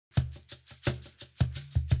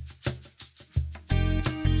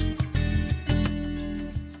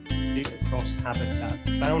across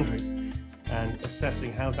habitat boundaries and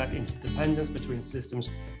assessing how that interdependence between systems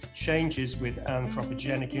changes with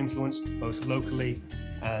anthropogenic influence, both locally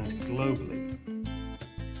and globally,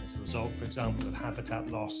 as a result, for example, of habitat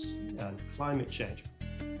loss and climate change.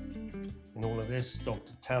 In all of this,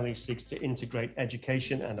 Dr. Talley seeks to integrate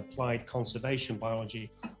education and applied conservation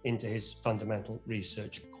biology into his fundamental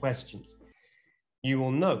research questions. You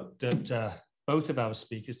will note that both of our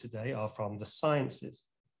speakers today are from the sciences,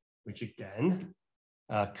 which again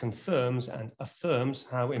confirms and affirms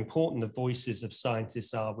how important the voices of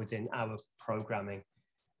scientists are within our programming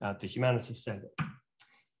at the Humanities Centre.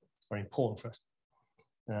 It's very important for us.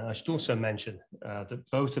 I should also mention that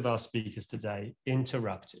both of our speakers today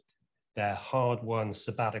interrupted their hard-won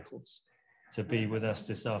sabbaticals to be with us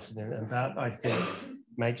this afternoon, and that, I think,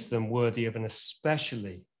 makes them worthy of an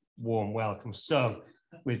especially warm welcome. So,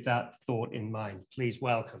 with that thought in mind, please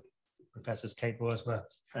welcome Professors Kate Boersma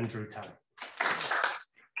and Drew Talley.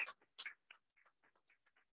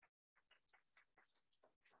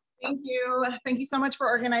 Thank you. Thank you so much for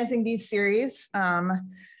organizing these series.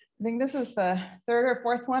 I think this is the third or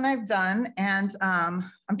fourth one I've done, and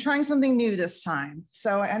I'm trying something new this time.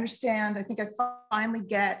 So I understand, I think I finally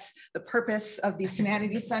get the purpose of these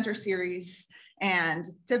Humanities Center series. And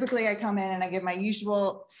typically I come in and I give my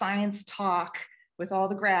usual science talk with all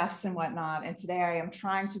the graphs and whatnot. And today I am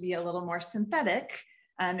trying to be a little more synthetic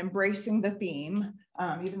and embracing the theme,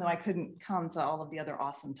 even though I couldn't come to all of the other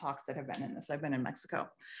awesome talks that have been in this. I've been in Mexico.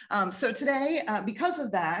 So today, because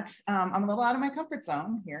of that, I'm a little out of my comfort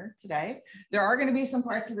zone here today. There are gonna be some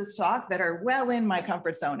parts of this talk that are well in my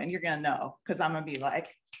comfort zone, and you're gonna know, because I'm gonna be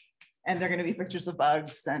like, and they're gonna be pictures of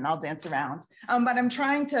bugs and I'll dance around. But I'm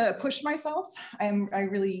trying to push myself. I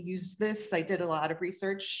really use this. I did a lot of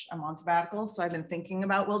research. I'm on sabbatical, so I've been thinking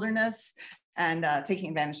about wilderness and taking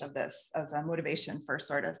advantage of this as a motivation for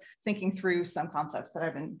sort of thinking through some concepts that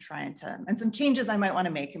I've been trying to, and some changes I might want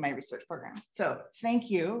to make in my research program. So thank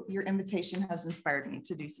you. Your invitation has inspired me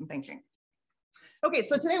to do some thinking. Okay,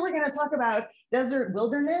 so today we're going to talk about desert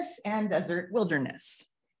wilderness and desert wilderness.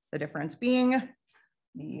 The difference being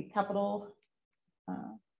the capital,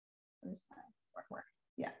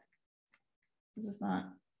 yeah. Does this not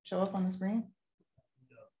show up on the screen?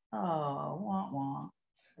 Oh, wah, wah.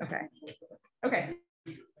 Okay. Okay.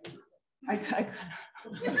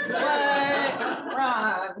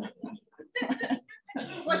 Ron.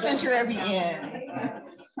 What venture are we in?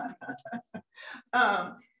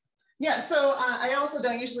 Yeah, so I also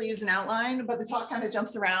don't usually use an outline, but the talk kind of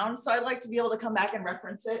jumps around. So I like to be able to come back and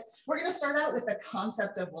reference it. We're going to start out with the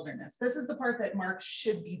concept of wilderness. This is the part that Mark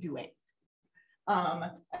should be doing.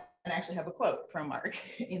 And I actually have a quote from Mark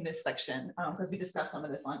in this section because we discussed some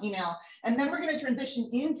of this on email. And then we're going to transition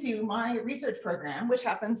into my research program, which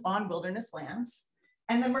happens on wilderness lands.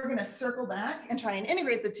 And then we're going to circle back and try and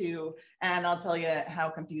integrate the two. And I'll tell you how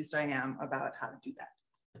confused I am about how to do that.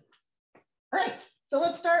 All right, so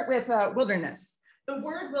let's start with wilderness. The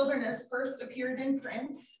word wilderness first appeared in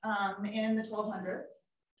print in the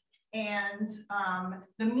 1200s. And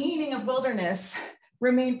the meaning of wilderness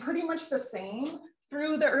remained pretty much the same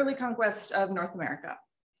through the early conquest of North America.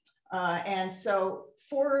 And so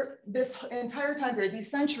for this entire time period,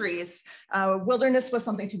 these centuries, wilderness was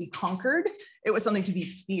something to be conquered. It was something to be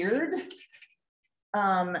feared.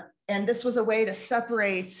 And this was a way to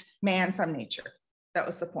separate man from nature. That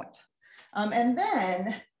was the point. And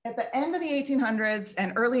then at the end of the 1800s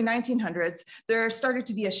and early 1900s, there started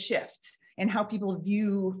to be a shift in how people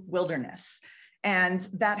view wilderness. And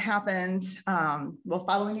that happened, well,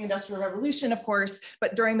 following the Industrial Revolution, of course,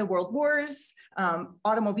 but during the World Wars,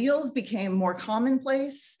 automobiles became more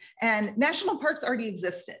commonplace and national parks already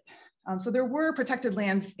existed. So there were protected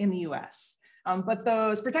lands in the US, but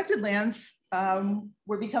those protected lands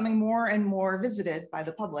were becoming more and more visited by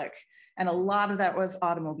the public. And a lot of that was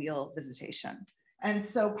automobile visitation. And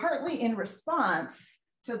so partly in response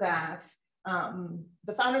to that,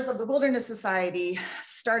 the founders of the Wilderness Society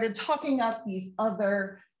started talking up these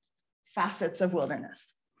other facets of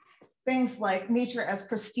wilderness. Things like nature as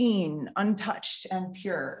pristine, untouched, and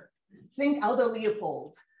pure. Think Aldo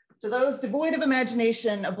Leopold. To those devoid of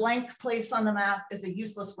imagination, a blank place on the map is a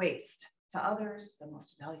useless waste. To others, the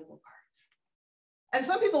most valuable part. And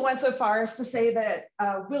some people went so far as to say that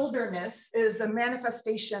wilderness is a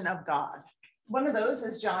manifestation of God. One of those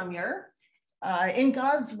is John Muir. In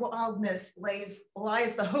God's wildness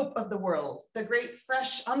lies the hope of the world, the great,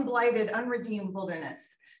 fresh, unblighted, unredeemed wilderness.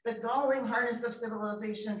 The galling harness of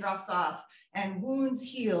civilization drops off and wounds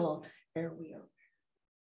heal ere we open.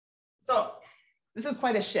 So this is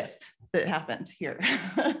quite a shift that happened here.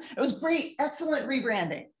 It was great, excellent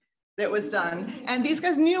rebranding. that was done. And these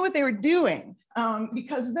guys knew what they were doing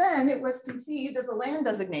because then it was conceived as a land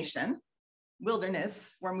designation.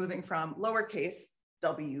 Wilderness, we're moving from lowercase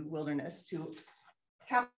w wilderness to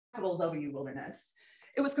capital W wilderness.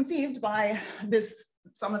 It was conceived by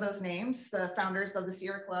some of those names, the founders of the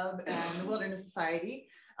Sierra Club and the Wilderness Society.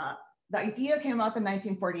 The idea came up in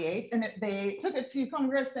 1948 and they took it to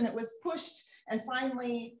Congress and it was pushed and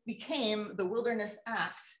finally became the Wilderness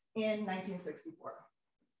Act in 1964.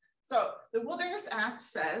 So the Wilderness Act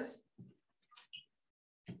says,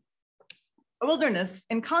 a wilderness,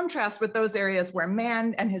 in contrast with those areas where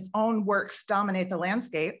man and his own works dominate the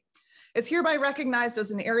landscape, is hereby recognized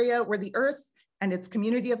as an area where the earth and its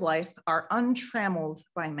community of life are untrammeled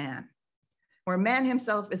by man, where man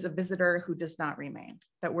himself is a visitor who does not remain.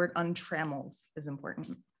 That word untrammeled is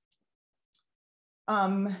important.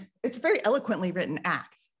 It's a very eloquently written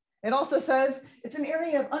act. It also says it's an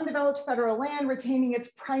area of undeveloped federal land retaining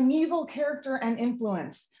its primeval character and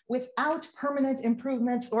influence without permanent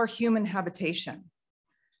improvements or human habitation.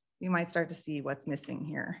 You might start to see what's missing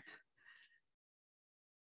here.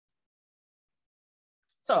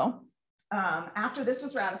 So after this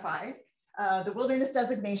was ratified, the wilderness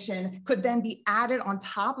designation could then be added on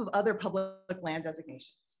top of other public land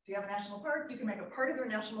designations. If you have a national park, you can make a part of your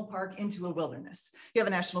national park into a wilderness. If you have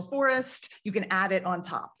a national forest, you can add it on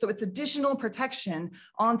top. So it's additional protection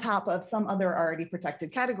on top of some other already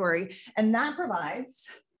protected category. And that provides,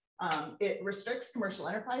 it restricts commercial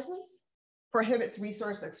enterprises, prohibits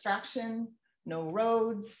resource extraction, no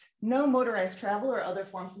roads, no motorized travel or other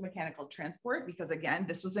forms of mechanical transport, because again,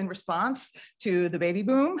 this was in response to the baby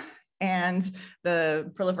boom and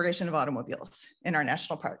the proliferation of automobiles in our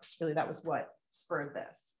national parks. Really, that was what spurred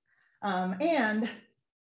this. And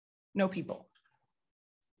no people.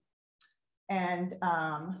 And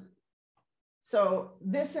so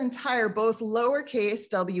this entire, both lowercase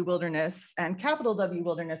w wilderness and capital W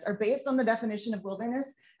wilderness are based on the definition of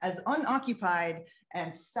wilderness as unoccupied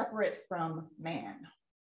and separate from man.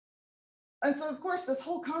 And so of course, this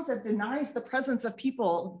whole concept denies the presence of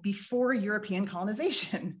people before European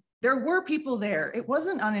colonization. There were people there, it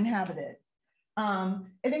wasn't uninhabited.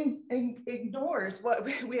 It ignores what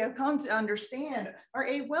we have come to understand are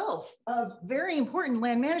a wealth of very important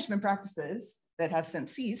land management practices that have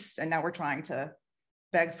since ceased, and now we're trying to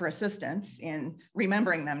beg for assistance in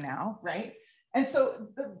remembering them now, right? And so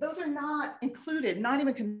those are not included, not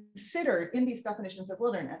even considered in these definitions of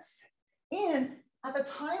wilderness. And at the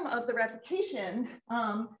time of the ratification,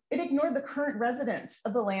 it ignored the current residents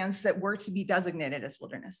of the lands that were to be designated as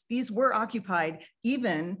wilderness. These were occupied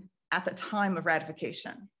even at the time of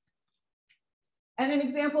ratification. And an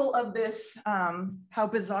example of this, how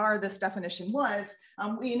bizarre this definition was,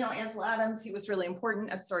 we know Ansel Adams, he was really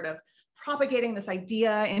important at sort of propagating this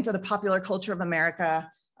idea into the popular culture of America.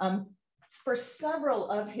 For several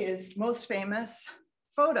of his most famous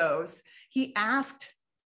photos, he asked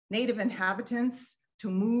Native inhabitants to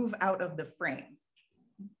move out of the frame.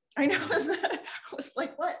 I know, I was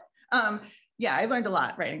like, what? Yeah, I learned a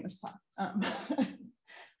lot writing this talk.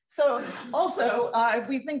 So also, if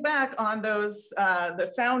we think back on those,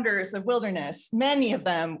 the founders of wilderness, many of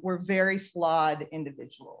them were very flawed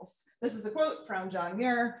individuals. This is a quote from John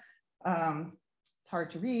Muir. It's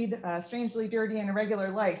hard to read. Strangely dirty and irregular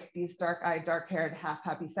life, these dark-eyed, dark-haired,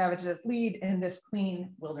 half-happy savages lead in this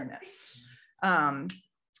clean wilderness.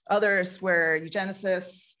 Others were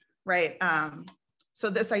eugenicists, right? So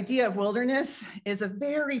this idea of wilderness is a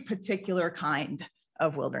very particular kind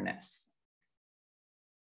of wilderness.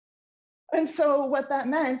 And so what that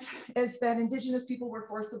meant is that indigenous people were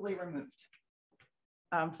forcibly removed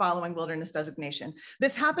following wilderness designation.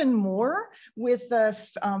 This happened more with the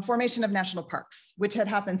formation of national parks, which had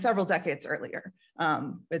happened several decades earlier.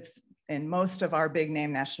 It's in most of our big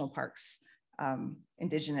name national parks,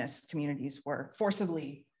 indigenous communities were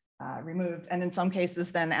forcibly removed, and in some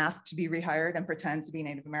cases then asked to be rehired and pretend to be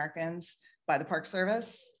Native Americans by the Park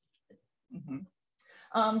Service. Mm-hmm.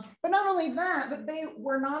 But not only that, but they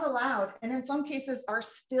were not allowed, and in some cases are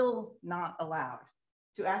still not allowed,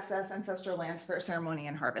 to access ancestral lands for ceremony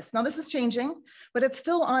and harvest. Now this is changing, but it's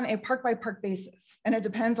still on a park by park basis. And it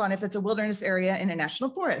depends on if it's a wilderness area in a national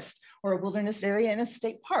forest or a wilderness area in a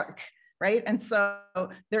state park, right? And so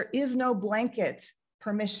there is no blanket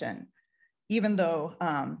permission, even though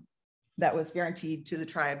that was guaranteed to the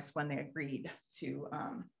tribes when they agreed to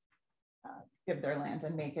give their land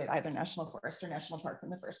and make it either national forest or national park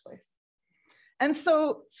in the first place. And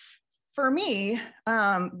so for me,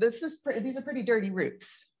 these are pretty dirty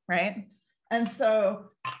roots, right? And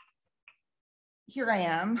so here I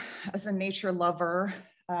am as a nature lover,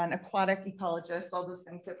 an aquatic ecologist, all those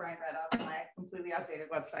things that Brian read off my completely outdated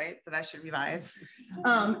website that I should revise.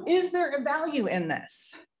 Is there a value in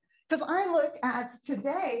this? Because I look at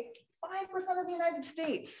today, 5% of the United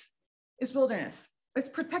States is wilderness. It's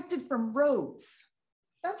protected from roads.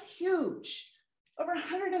 That's huge. Over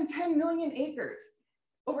 110 million acres.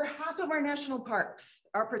 Over half of our national parks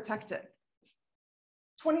are protected.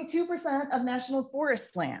 22% of national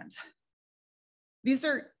forest land. These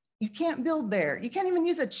are, you can't build there. You can't even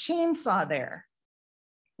use a chainsaw there,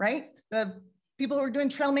 right? The people who are doing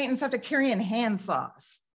trail maintenance have to carry in hand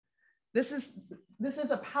saws. This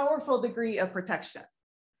is a powerful degree of protection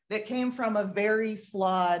that came from a very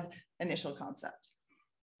flawed initial concept.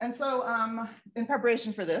 And so in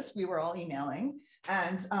preparation for this, we were all emailing,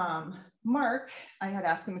 and Mark, I had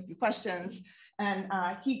asked him a few questions, and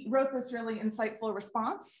he wrote this really insightful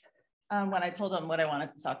response when I told him what I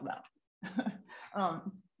wanted to talk about.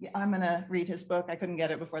 Yeah, I'm gonna read his book. I couldn't get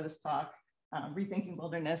it before this talk, Rethinking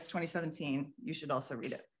Wilderness 2017. You should also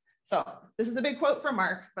read it. So this is a big quote from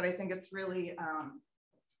Mark, but I think it's really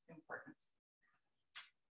important.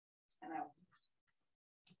 And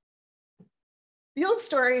the old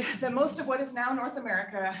story that most of what is now North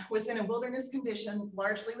America was in a wilderness condition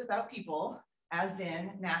largely without people, as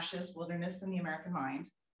in Nash's Wilderness in the American Mind,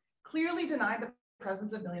 clearly denied the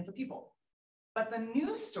presence of millions of people. But the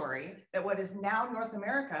new story that what is now North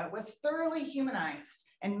America was thoroughly humanized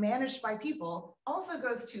and managed by people also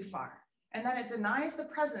goes too far, and that it denies the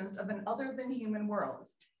presence of an other than human world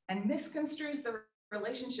and misconstrues the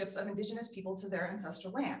relationships of indigenous people to their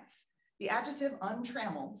ancestral lands. The adjective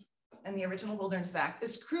untrammeled in the original Wilderness Act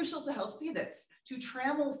is crucial to help see this. To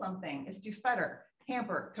trammel something is to fetter,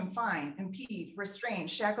 hamper, confine, impede, restrain,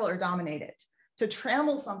 shackle, or dominate it. To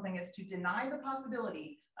trammel something is to deny the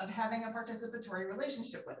possibility of having a participatory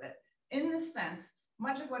relationship with it. In this sense,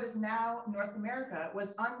 much of what is now North America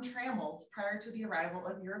was untrammeled prior to the arrival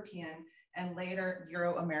of European and later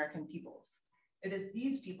Euro-American peoples. It is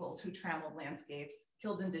these peoples who trammeled landscapes,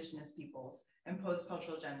 killed indigenous peoples, imposed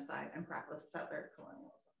cultural genocide, and practiced settler colonialism.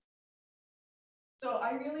 So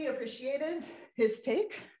I really appreciated his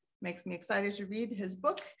take. Makes me excited to read his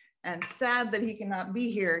book, and sad that he cannot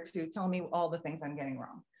be here to tell me all the things I'm getting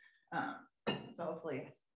wrong. So hopefully,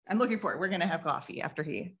 I'm looking for it. We're gonna have coffee after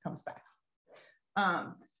he comes back.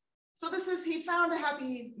 So he found a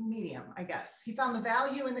happy medium, I guess. He found the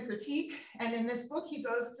value in the critique, and in this book, he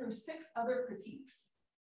goes through 6 other critiques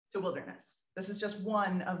to wilderness. This is just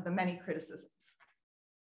one of the many criticisms.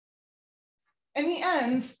 In the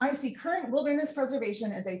end, I see current wilderness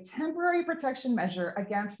preservation as a temporary protection measure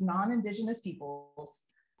against non-indigenous peoples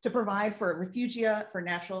to provide for refugia for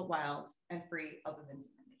natural, wild, and free other than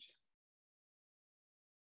human nature.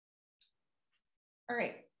 All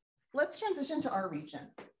right, let's transition to our region.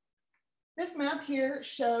 This map here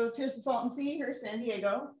shows, here's the Salton Sea, here's San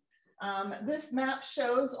Diego. This map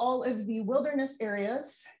shows all of the wilderness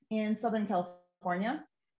areas in Southern California.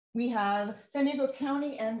 We have San Diego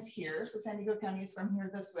County ends here. So San Diego County is from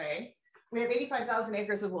here this way. We have 85,000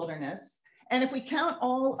 acres of wilderness. And if we count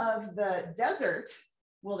all of the desert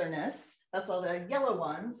wilderness, that's all the yellow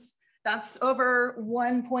ones, that's over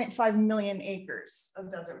 1.5 million acres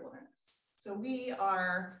of desert wilderness. So we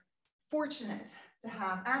are fortunate to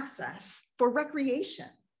have access for recreation.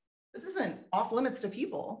 This isn't off limits to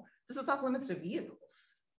people. This is off limits to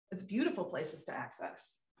vehicles. It's beautiful places to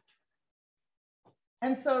access.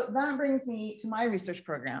 And so that brings me to my research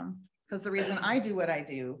program, because the reason I do what I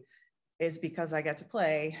do is because I get to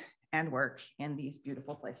play and work in these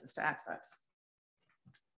beautiful places to access.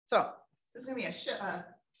 So this is gonna be a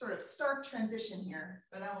sort of stark transition here,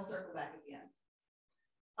 but then we'll circle back at the end.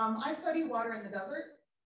 I study water in the desert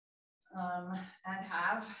and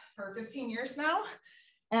have for 15 years now.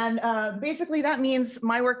 And basically that means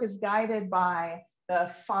my work is guided by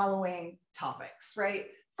the following topics, right?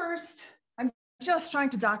 First, I'm just trying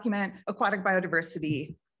to document aquatic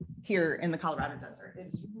biodiversity here in the Colorado desert. It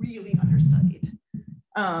is really understudied.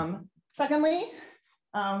 Secondly,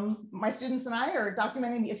 my students and I are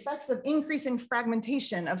documenting the effects of increasing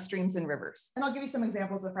fragmentation of streams and rivers. And I'll give you some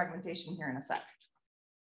examples of fragmentation here in a sec.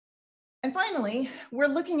 And finally, we're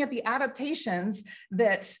looking at the adaptations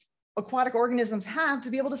that aquatic organisms have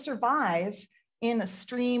to be able to survive in a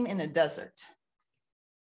stream in a desert.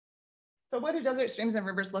 So what do desert streams and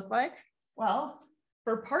rivers look like? Well,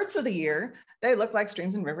 for parts of the year, they look like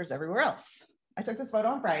streams and rivers everywhere else. I took this photo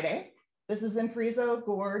on Friday. This is in Carrizo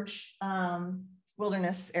Gorge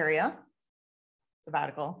Wilderness area.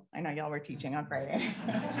 Sabbatical. I know y'all were teaching on Friday.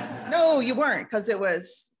 No, you weren't, because it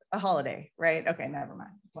was a holiday, right? Okay, never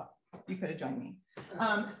mind. Well, you could have joined me.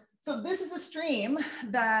 So this is a stream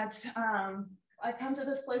that I come to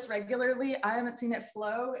this place regularly. I haven't seen it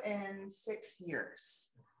flow in 6 years.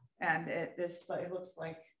 And it looks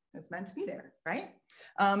like it's meant to be there, right?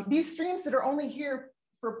 These streams that are only here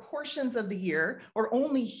for portions of the year or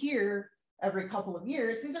only here every couple of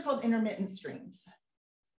years, these are called intermittent streams.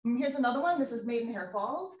 And here's another one. This is Maidenhair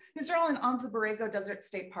Falls. These are all in Anza Borrego Desert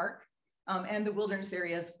State Park and the wilderness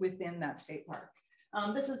areas within that state park.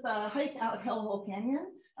 This is the hike out Hellhole Canyon.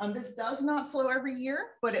 This does not flow every year,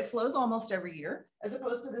 but it flows almost every year, as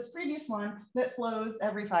opposed to this previous one that flows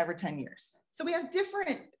every 5 or 10 years. So we have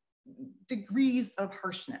different degrees of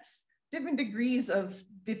harshness, different degrees of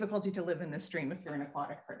difficulty to live in this stream if you're an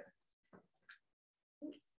aquatic critter.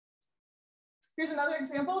 Here's another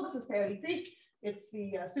example. This is Coyote Creek. It's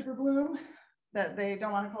the super bloom that they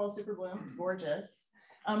don't want to call a super bloom. It's gorgeous.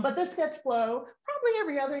 But this gets flow probably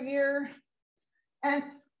every other year. And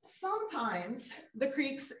sometimes the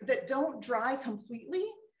creeks that don't dry completely,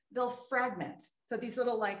 they'll fragment. So these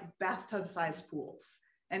little like bathtub-sized pools.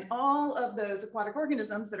 And all of those aquatic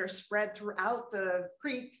organisms that are spread throughout the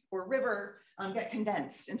creek or river get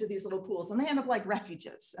condensed into these little pools, and they end up like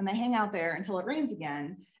refuges, and they hang out there until it rains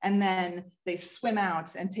again, and then they swim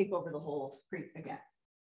out and take over the whole creek again.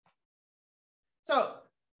 So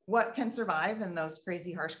what can survive in those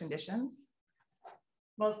crazy harsh conditions?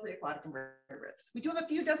 Mostly aquatic invertebrates. We do have a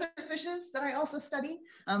few desert fishes that I also study,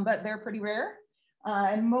 but they're pretty rare.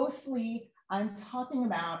 And mostly I'm talking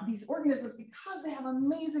about these organisms because they have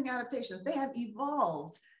amazing adaptations. They have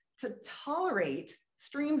evolved to tolerate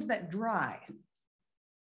streams that dry.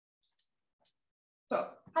 So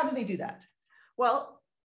how do they do that? Well,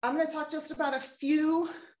 I'm going to talk just about a few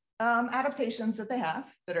adaptations that they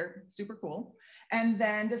have that are super cool, and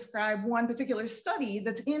then describe one particular study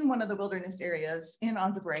that's in one of the wilderness areas in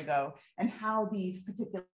Anza Borrego and how these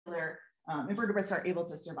particular invertebrates are able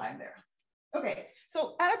to survive there. Okay,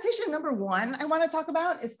 so adaptation number one I want to talk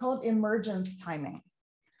about is called emergence timing.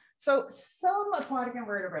 So some aquatic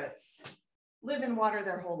invertebrates live in water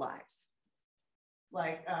their whole lives.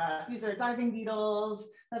 Like these are diving beetles.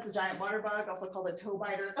 That's a giant water bug, also called a toe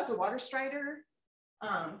biter. That's a water strider.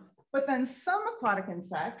 But then some aquatic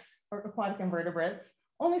insects or aquatic invertebrates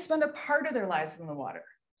only spend a part of their lives in the water,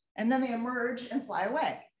 and then they emerge and fly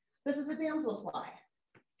away. This is a damselfly.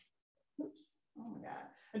 Oops, oh my God.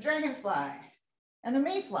 A dragonfly and a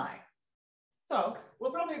mayfly. So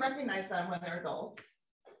we'll probably recognize them when they're adults,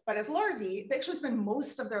 but as larvae, they actually spend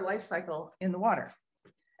most of their life cycle in the water.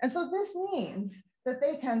 And so this means that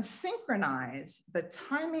they can synchronize the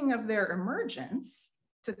timing of their emergence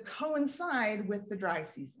to coincide with the dry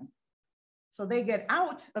season. So they get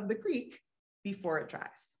out of the creek before it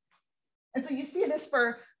dries. And so you see this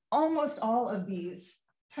for almost all of these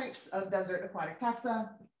types of desert aquatic taxa.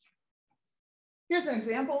 Here's an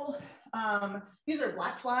example. These are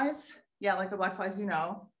black flies. Yeah, like the black flies, you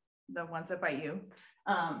know, the ones that bite you.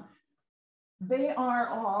 They are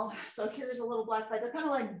all, so here's a little black fly. They're kind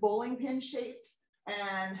of like bowling pin shaped,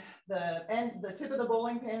 and the tip of the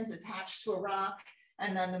bowling pin is attached to a rock,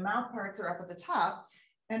 and then the mouth parts are up at the top,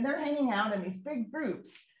 and they're hanging out in these big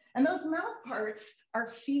groups. And those mouth parts are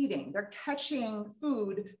feeding, they're catching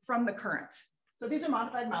food from the current. So these are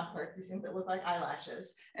modified mouth parts, these things that look like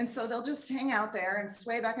eyelashes. And so they'll just hang out there and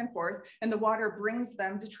sway back and forth, and the water brings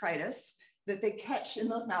them detritus that they catch in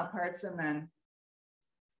those mouth parts and then,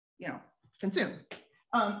 you know, consume.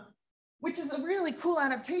 Which is a really cool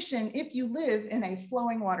adaptation if you live in a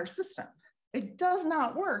flowing water system. It does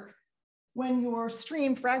not work when your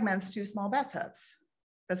stream fragments to small bathtubs,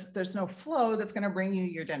 because there's no flow that's going to bring you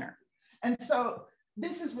your dinner. And so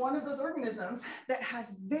this is one of those organisms that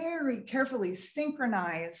has very carefully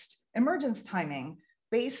synchronized emergence timing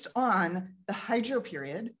based on the hydro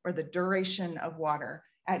period, or the duration of water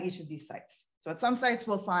at each of these sites. So at some sites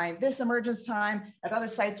we'll find this emergence time, at other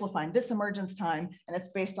sites we'll find this emergence time, and it's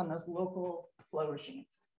based on those local flow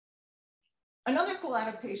regimes. Another cool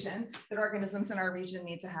adaptation that organisms in our region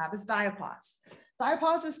need to have is diapause.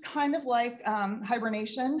 Diapause is kind of like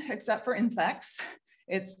hibernation, except for insects.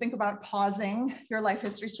 It's think about pausing your life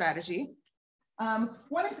history strategy.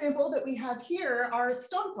 One example that we have here are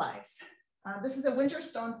stoneflies. This is a winter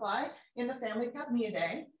stonefly in the family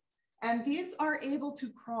Capniidae, and these are able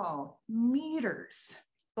to crawl meters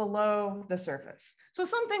below the surface. So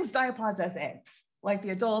some things diapause as eggs, like the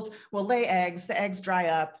adult will lay eggs, the eggs dry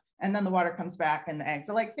up, and then the water comes back and the eggs.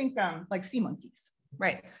 So like think like sea monkeys,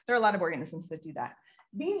 right? There are a lot of organisms that do that.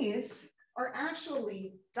 These are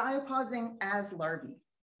actually diapausing as larvae.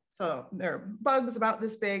 So they're bugs about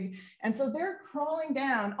this big. And so they're crawling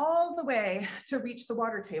down all the way to reach the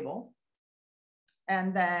water table.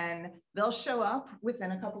 And then they'll show up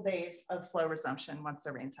within a couple days of flow resumption once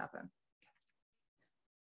the rains happen.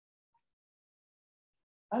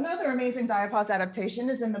 Another amazing diapause adaptation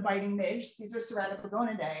is in the biting midge. These are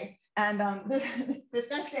Ceratopogonidae. And this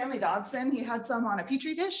guy, Stanley Dodson, he had some on a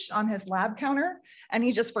Petri dish on his lab counter, and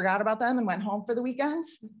he just forgot about them and went home for the weekend.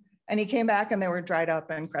 And he came back and they were dried up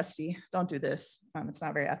and crusty. Don't do this. It's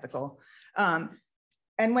not very ethical. And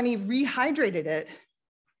when he rehydrated it,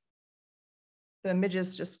 the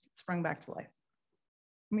midges just sprung back to life.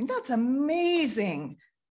 I mean, that's amazing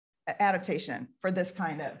adaptation for this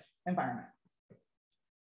kind of environment.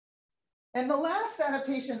 And the last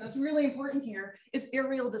adaptation that's really important here is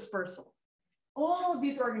aerial dispersal. All of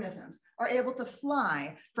these organisms are able to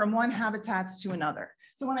fly from one habitat to another.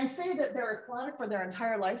 So when I say that they're aquatic for their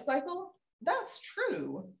entire life cycle, that's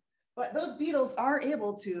true. But those beetles are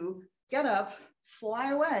able to get up,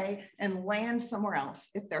 fly away, and land somewhere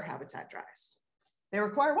else if their habitat dries. They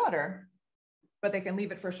require water, but they can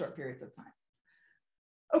leave it for short periods of time.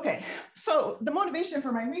 Okay, so the motivation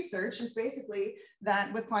for my research is basically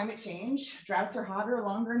that with climate change, droughts are hotter,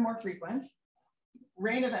 longer, and more frequent.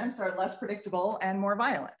 Rain events are less predictable and more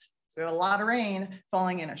violent. So we have a lot of rain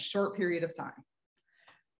falling in a short period of time.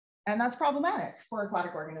 And that's problematic for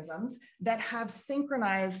aquatic organisms that have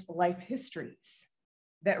synchronized life histories,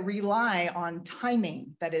 that rely on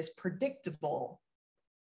timing that is predictable.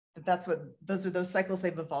 Those are those cycles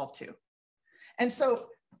they've evolved to. And so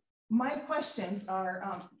my questions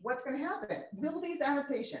are, what's going to happen? Will these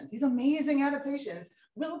adaptations, these amazing adaptations,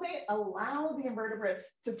 will they allow the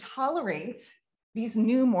invertebrates to tolerate these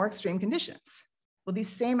new, more extreme conditions? Will these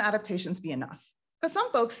same adaptations be enough? Because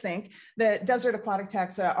some folks think that desert aquatic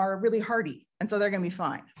taxa are really hardy, and so they're going to be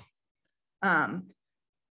fine.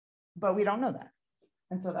 But we don't know that.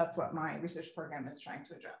 And so that's what my research program is trying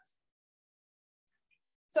to address.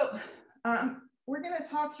 So we're going to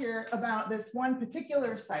talk here about this one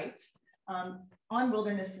particular site on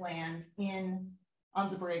wilderness lands on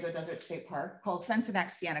the Borrego Desert State Park called Centenac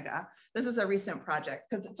Cienega. This is a recent project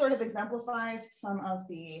because it sort of exemplifies some of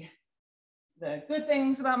the good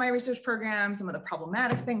things about my research program, some of the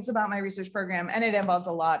problematic things about my research program, and it involves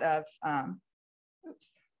a lot of,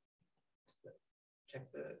 oops.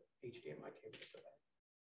 Check the HDMI cable for that.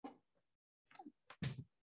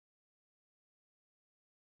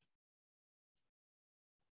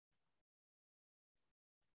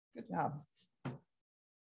 Good job.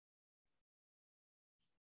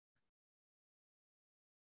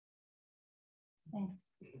 Thanks.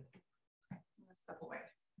 Let's step away.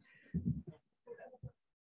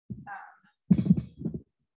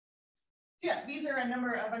 Yeah, these are a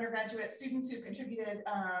number of undergraduate students who contributed.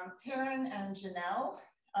 Taryn and Janelle,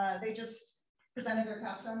 they just presented their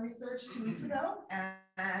capstone research 2 weeks ago,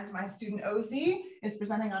 and my student Ozzy is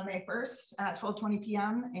presenting on May 1st at 12:20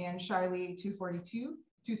 p.m. in Charlie 232.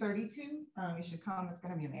 You should come, it's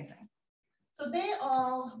gonna be amazing. So they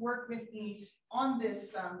all work with me on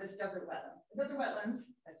this, this desert wetlands. Desert wetlands,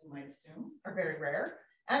 as you might assume, are very rare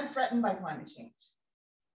and threatened by climate change.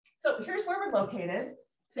 So here's where we're located,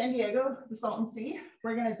 San Diego, the Salton Sea.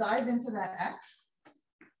 We're gonna dive into that X.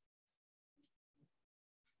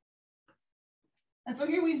 And so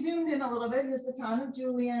here we zoomed in a little bit. Here's the town of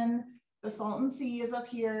Julian. The Salton Sea is up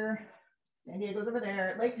here. San Diego's over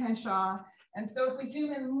there, Lake Henshaw. And so if we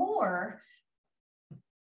zoom in more,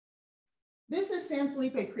 this is San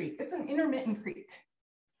Felipe Creek. It's an intermittent creek.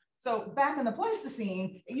 So back in the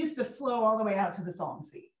Pleistocene, it used to flow all the way out to the Salton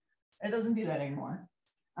Sea. It doesn't do that anymore.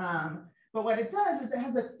 But what it does is it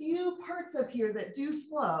has a few parts up here that do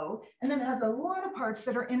flow, and then it has a lot of parts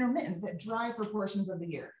that are intermittent, that dry for portions of the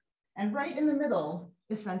year. And right in the middle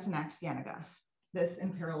is Centenac Cienega, this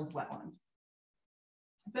imperiled wetlands.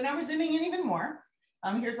 So now we're zooming in even more.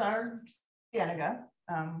 Here's our Cienega,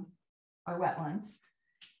 our wetlands.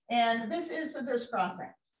 And this is Scissors Crossing.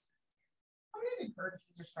 How many of you heard of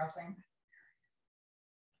Scissors Crossing?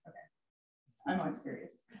 Okay, I'm always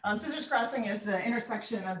curious. Scissors Crossing is the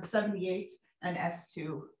intersection of 78 and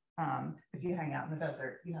S2. If you hang out in the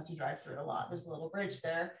desert, you have to drive through it a lot. There's a little bridge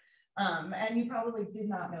there. And you probably did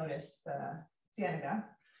not notice the Cienega,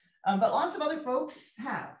 but lots of other folks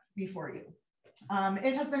have before you.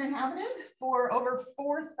 It has been inhabited for over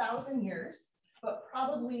 4,000 years, but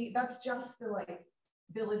probably that's just the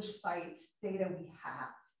village site data we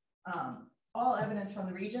have. All evidence from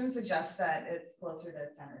the region suggests that it's closer to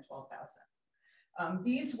 10 or 12,000.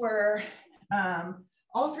 These were,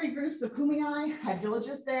 all three groups of Kumeyaay had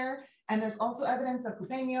villages there, and there's also evidence of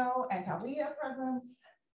Cupeño and Talley presence.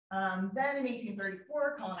 Then in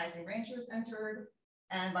 1834, colonizing ranchers entered,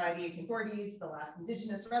 and by the 1840s, the last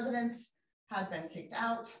indigenous residents had been kicked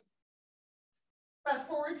out. Fast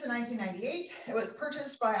forward to 1998, it was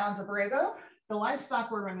purchased by Anza Borrego, the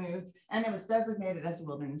livestock were removed, and it was designated as a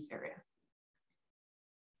wilderness area.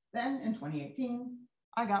 Then in 2018,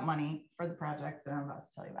 I got money for the project that I'm about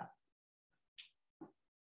to tell you about.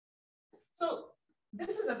 So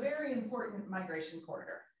this is a very important migration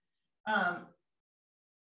corridor.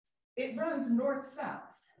 It runs north-south,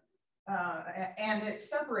 and it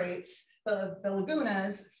separates the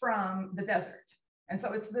lagunas from the desert. And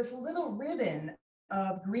so it's this little ribbon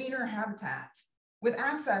of greener habitat with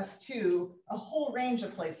access to a whole range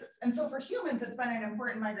of places. And so for humans, it's been an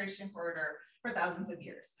important migration corridor for thousands of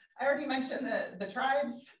years. I already mentioned the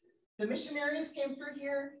tribes, the missionaries came through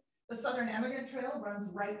here. The Southern Emigrant Trail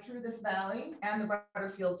runs right through this valley, and the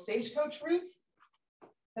Butterfield stagecoach routes.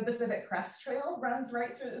 The Pacific Crest Trail runs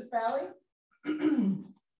right through this valley.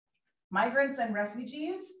 Migrants and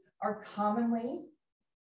refugees are commonly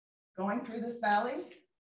going through this valley,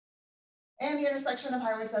 and the intersection of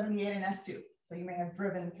Highway 78 and S2. So you may have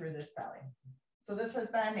driven through this valley. So this has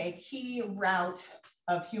been a key route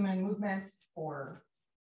of human movement for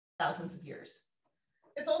thousands of years.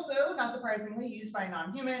 It's also, not surprisingly, used by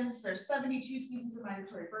non-humans. There's 72 species of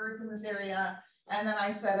migratory birds in this area. And then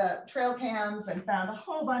I set up trail cams and found a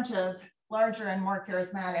whole bunch of larger and more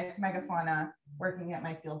charismatic megafauna working at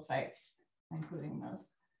my field sites, including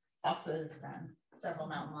those foxes and several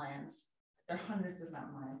mountain lions. There are hundreds of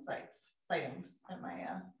mountain lion sightings at my,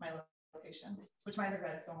 my location, which my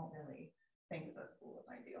undergrads don't really think is as cool as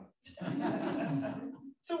I do.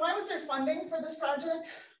 So why was there funding for this project?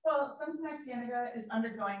 Well, Cincinnati Cienega is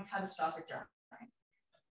undergoing catastrophic drought.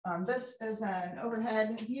 This is an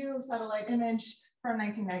overhead view satellite image from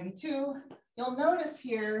 1992. You'll notice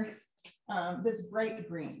here this bright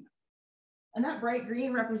green. And that bright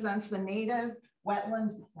green represents the native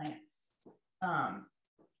wetland plants.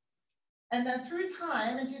 And then through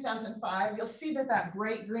time in 2005, you'll see that that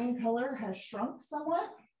bright green color has shrunk somewhat,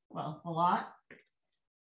 well, a lot.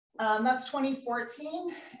 That's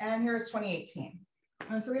 2014, and here's 2018.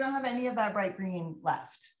 And so we don't have any of that bright green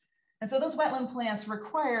left. And so those wetland plants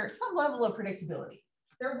require some level of predictability.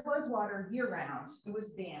 There was water year round, it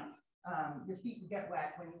was damp. Your feet would get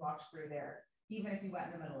wet when you walked through there, even if you went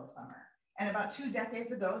in the middle of summer. And about 2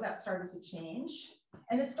 decades ago, that started to change.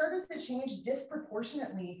 And it started to change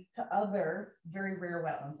disproportionately to other very rare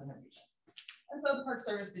wetlands in the region. And so the Park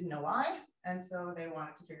Service didn't know why, and so they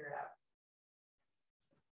wanted to figure it out.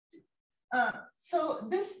 So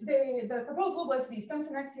the proposal was the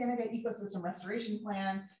Cincinnati Cienega Ecosystem Restoration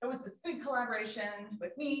Plan. It was this big collaboration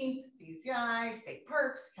with me, the UCI, state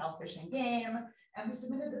parks, Cal Fish and Game, and we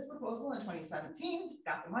submitted this proposal in 2017,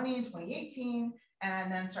 got the money in 2018,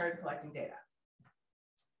 and then started collecting data.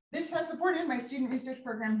 This has supported my student research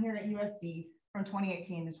program here at USD from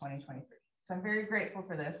 2018 to 2023. So I'm very grateful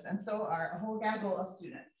for this, and so are a whole gaggle of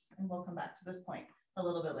students, and we'll come back to this point a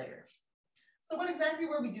little bit later. So what exactly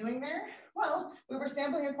were we doing there? Well, we were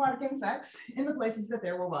sampling aquatic insects in the places that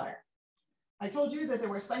there were water. I told you that there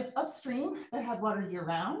were sites upstream that had water year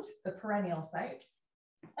round, the perennial sites,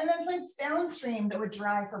 and then sites downstream that would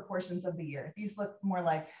dry for portions of the year. These look more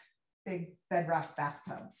like big bedrock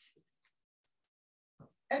bathtubs.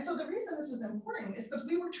 And so the reason this was important is because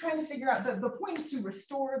we were trying to figure out, the point is to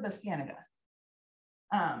restore the Cienega.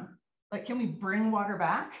 Like, can we bring water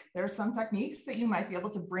back? There are some techniques that you might be able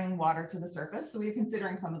to bring water to the surface. So we were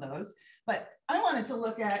considering some of those, but I wanted to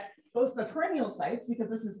look at both the perennial sites, because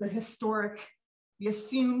this is the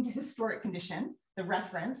assumed historic condition, the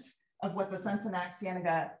reference of what the Cincinnati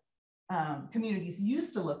Cienega communities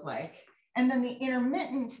used to look like. And then the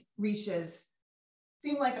intermittent reaches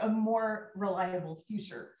seemed like a more reliable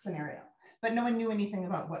future scenario, but no one knew anything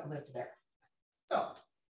about what lived there. So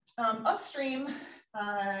upstream,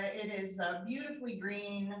 it is a beautifully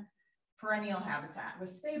green perennial habitat with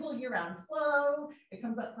stable year-round flow. It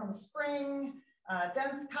comes up from a spring,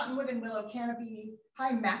 dense cottonwood and willow canopy,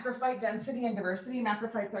 high macrophyte density and diversity.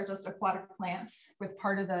 Macrophytes are just aquatic plants with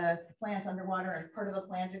part of the plant underwater and part of the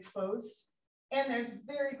plant exposed. And there's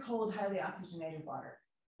very cold, highly oxygenated water.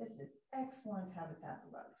 This is excellent habitat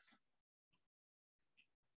for bugs.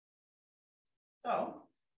 So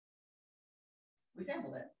we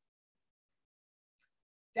sampled it.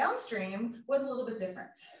 Downstream was a little bit different.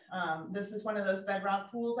 This is one of those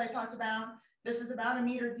bedrock pools I talked about. This is about 1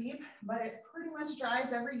 meter deep, but it pretty much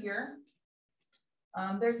dries every year.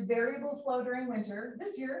 There's variable flow during winter.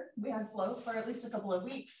 This year we had flow for at least a couple of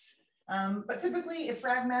weeks, but typically it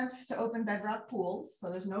fragments to open bedrock pools, so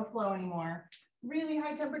there's no flow anymore. Really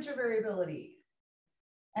high temperature variability,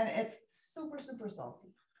 and it's super, super salty.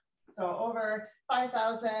 So over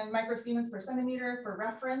 5,000 microsiemens per centimeter. For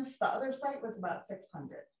reference, the other site was about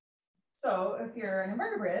 600. So if you're an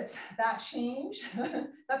invertebrate, that change,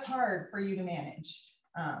 that's hard for you to manage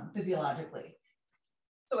physiologically.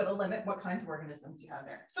 So it'll limit what kinds of organisms you have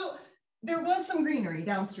there. So there was some greenery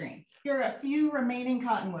downstream. Here are a few remaining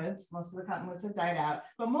cottonwoods. Most of the cottonwoods have died out,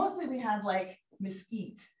 but mostly we have like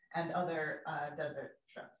mesquite and other desert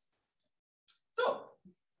shrubs. So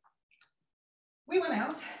we went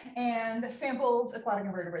out and sampled aquatic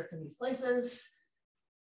invertebrates in these places.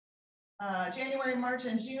 January, March,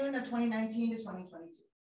 and June of 2019 to 2022.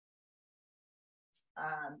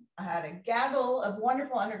 I had a gaggle of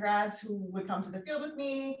wonderful undergrads who would come to the field with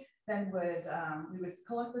me, then we would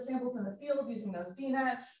collect the samples in the field using those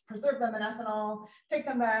D-nets, preserve them in ethanol, take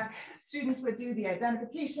them back. Students would do the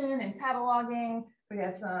identification and cataloging. We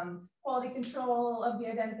had some quality control of the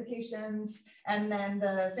identifications, and then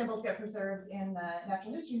the samples get preserved in the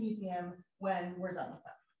Natural History Museum when we're done with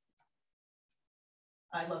them.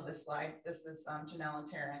 I love this slide. This is Janelle and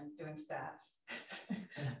Taryn doing stats.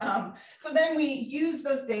 So then we use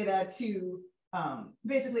those data to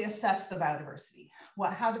basically assess the biodiversity.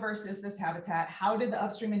 How diverse is this habitat? How did the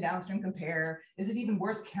upstream and downstream compare? Is it even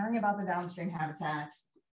worth caring about the downstream habitats?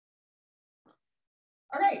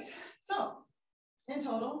 All right, so in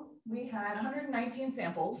total, we had 119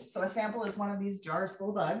 samples. So a sample is one of these jars full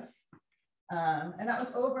of bugs. And that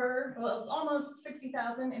was over, well, it was almost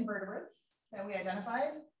 60,000 invertebrates that we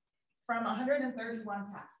identified from 131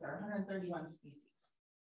 taxa, 131 species.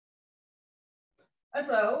 And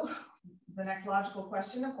so the next logical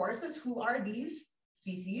question, of course, is who are these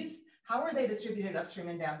species? How are they distributed upstream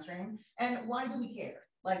and downstream? And why do we care?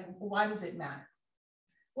 Like, why does it matter?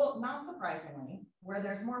 Well, not surprisingly, where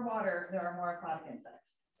there's more water, there are more aquatic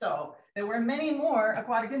insects. So there were many more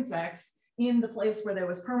aquatic insects in the place where there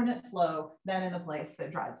was permanent flow than in the place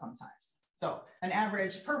that dried sometimes. So an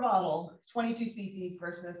average per bottle, 22 species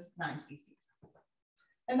versus 9 species.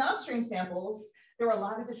 In the upstream samples, there were a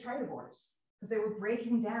lot of detritivores because they were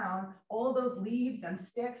breaking down all those leaves and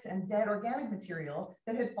sticks and dead organic material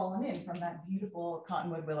that had fallen in from that beautiful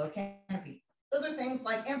cottonwood willow canopy. Those are things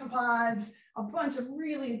like amphipods, a bunch of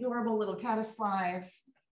really adorable little caddisflies,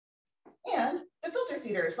 and the filter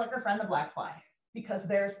feeders like our friend the black fly, because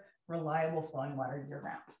there's reliable flowing water year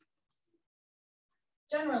round.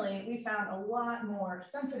 Generally, we found a lot more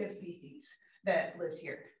sensitive species that lived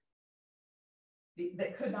here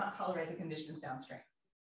that could not tolerate the conditions downstream.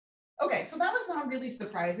 Okay, so that was not really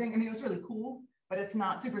surprising. I mean, it was really cool, but it's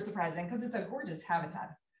not super surprising because it's a gorgeous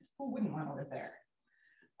habitat. Who wouldn't want to live there?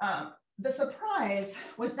 The surprise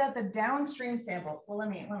was that the downstream samples, well, let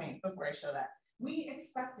me, before I show that, we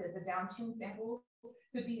expected the downstream samples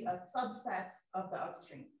to be a subset of the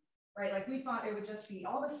upstream, right? Like we thought it would just be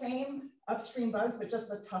all the same upstream bugs, but just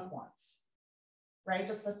the tough ones, right?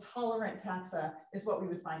 Just the tolerant taxa is what we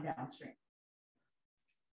would find downstream.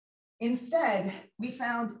 Instead, we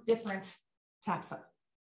found different taxa.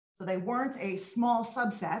 So they weren't a small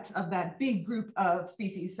subset of that big group of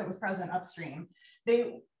species that was present upstream.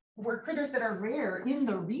 They were critters that are rare in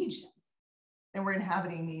the region that were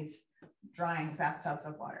inhabiting these drying bathtubs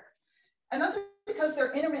of water. And that's because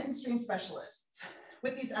they're intermittent stream specialists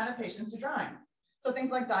with these adaptations to drying. So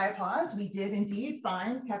things like diapause, we did indeed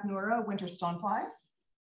find Capnura winter stoneflies.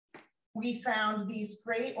 We found these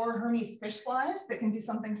great or Hermes fish flies that can do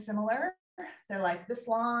something similar. They're like this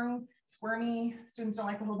long, squirmy, students don't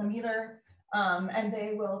like to hold them either. And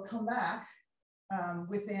they will come back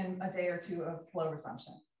within a day or two of flow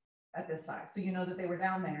resumption at this size. So you know that they were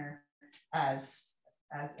down there as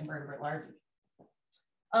invertebrate larvae.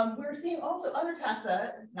 We're seeing also other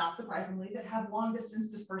taxa, not surprisingly, that have long distance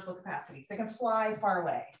dispersal capacities. They can fly far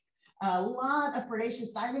away. A lot of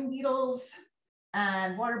predaceous diving beetles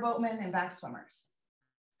and water boatmen and back swimmers.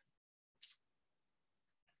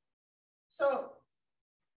 So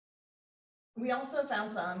we also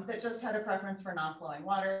found some that just had a preference for non-flowing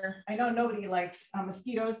water. I know nobody likes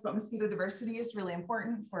mosquitoes, but mosquito diversity is really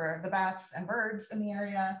important for the bats and birds in the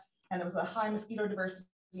area. And there was a high mosquito diversity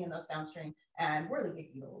in those downstream, and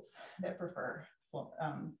whirligig beetles that prefer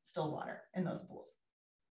still water in those pools.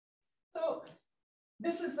 So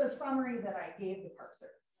this is the summary that I gave the parsers,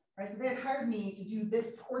 right? So they had hired me to do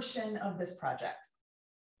this portion of this project.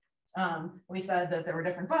 We said that there were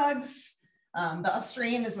different bugs. The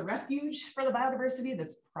upstream is a refuge for the biodiversity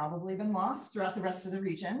that's probably been lost throughout the rest of the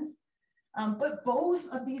region. But both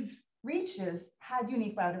of these reaches had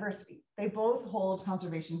unique biodiversity. They both hold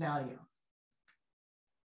conservation value.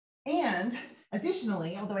 And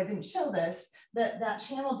additionally, although I didn't show this, that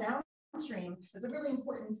channel downstream is a really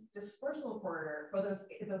important dispersal corridor for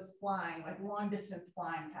those flying, like long distance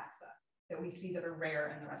flying taxa that we see that are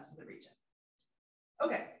rare in the rest of the region.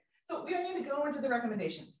 Okay, so we don't need to go into the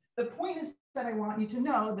recommendations. The point is that I want you to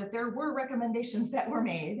know that there were recommendations that were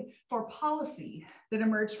made for policy that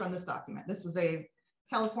emerged from this document. This was a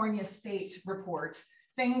California state report,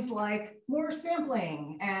 things like more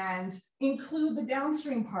sampling and include the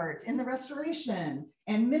downstream part in the restoration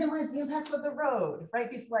and minimize the impacts of the road,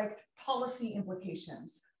 right? These like policy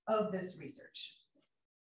implications of this research.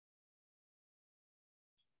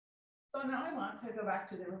 So now I want to go back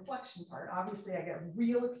to the reflection part. Obviously, I get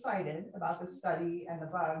real excited about this study and the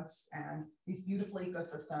bugs and these beautiful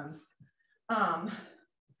ecosystems.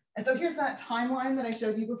 And so here's that timeline that I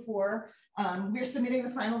showed you before. We're submitting the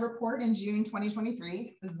final report in June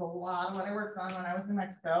 2023. This is a lot of what I worked on when I was in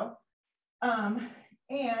Mexico.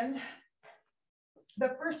 And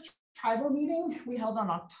the first tribal meeting we held on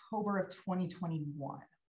October of 2021.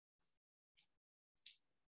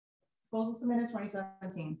 Proposal submitted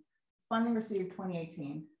 2017. Funding received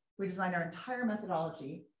 2018. We designed our entire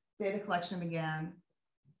methodology. Data collection began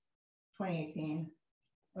 2018.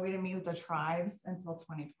 And we didn't meet with the tribes until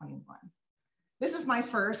 2021. This is my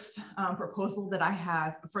first proposal that I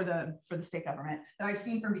have for the state government that I've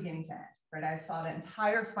seen from beginning to end, right? I saw the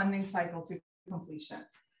entire funding cycle to completion.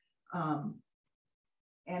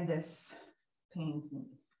 And this pained me.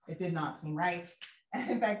 It did not seem right. And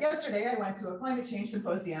in fact, yesterday I went to a climate change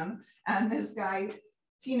symposium and this guy,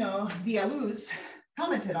 Tino Villaluz,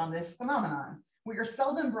 commented on this phenomenon. We are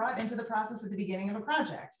seldom brought into the process at the beginning of a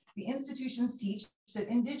project. The institutions teach that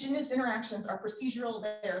indigenous interactions are procedural.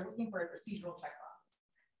 They're looking for a procedural checkbox.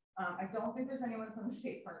 I don't think there's anyone from the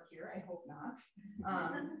state park here. I hope not.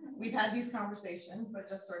 We've had these conversations, but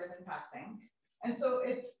just sort of in passing. And so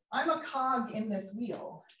I'm a cog in this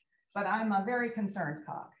wheel, but I'm a very concerned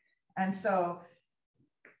cog. And so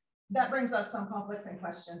that brings up some conflicts and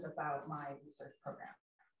questions about my research program.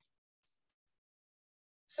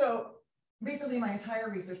 So basically my entire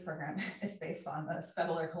research program is based on the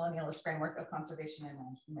settler colonialist framework of conservation and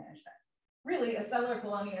management. Really a settler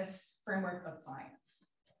colonialist framework of science.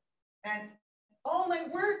 And all my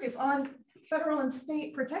work is on federal and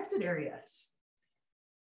state protected areas.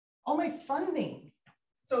 All my funding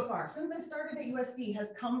so far, since I started at USD,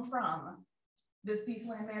 has come from these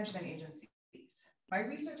land management agencies. My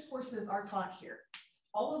research courses are taught here.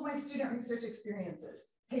 All of my student research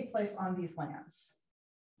experiences take place on these lands.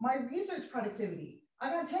 My research productivity, I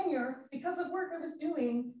got tenure because of work I was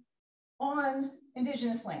doing on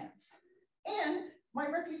indigenous lands. And my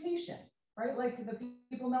reputation, right? Like the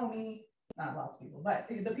people know me, not lots of people, but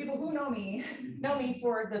the people who know me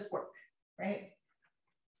for this work, right?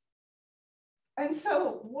 And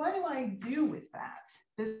so what do I do with that?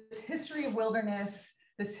 This history of wilderness,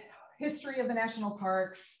 this history of the national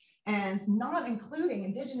parks, and not including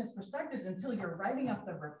indigenous perspectives until you're writing up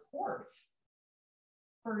the report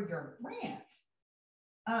for your grant.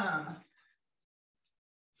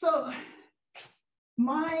 So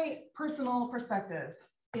my personal perspective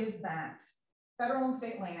is that federal and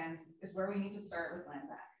state land is where we need to start with land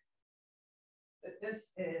back. That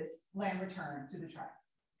this is land return to the tribes.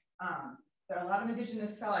 There are a lot of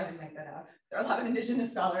indigenous scholars, I didn't make that up. There are a lot of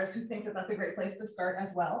indigenous scholars who think that that's a great place to start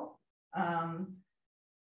as well.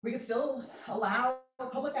 We could still allow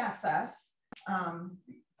public access.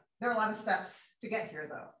 There are a lot of steps to get here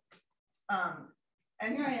though.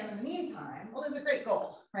 And here I am in the meantime. Well, there's a great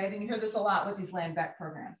goal, right? And you hear this a lot with these land back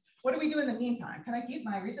programs. What do we do in the meantime? Can I keep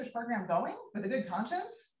my research program going with a good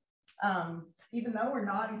conscience? Even though we're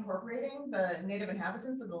not incorporating the native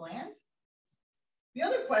inhabitants of the land? The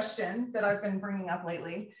other question that I've been bringing up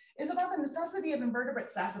lately is about the necessity of invertebrate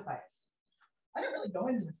sacrifice. I didn't really go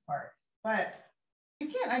into this part, but you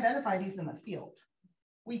can't identify these in the field.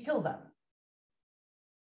 We kill them.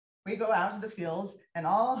 We go out to the fields and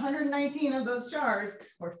all 119 of those jars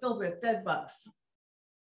were filled with dead bugs.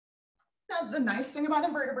 Now, the nice thing about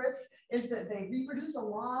invertebrates is that they reproduce a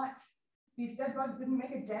lot. These dead bugs didn't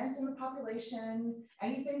make a dent in the population.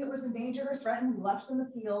 Anything that was endangered or threatened, we left in the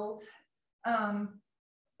field.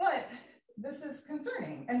 But this is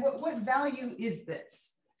concerning. And what value is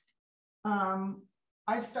this?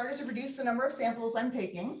 I've started to reduce the number of samples I'm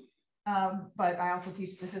taking, but I also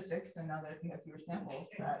teach statistics, and know that if you have fewer samples,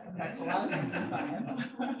 that affects a lot of things in science.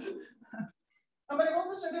 But I've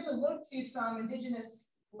also started to look to some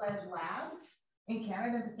indigenous-led labs in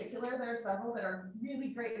Canada in particular. There are several that are really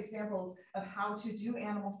great examples of how to do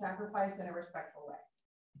animal sacrifice in a respectful way.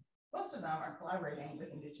 Most of them are collaborating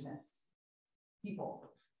with indigenous people,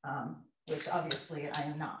 which obviously I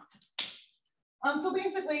am not. So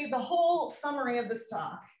basically the whole summary of this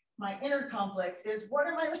talk, my inner conflict is, what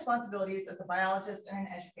are my responsibilities as a biologist and an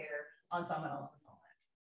educator on someone else's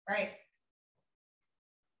homeland, right?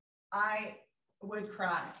 I would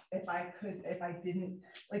cry if I didn't,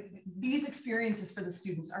 like, these experiences for the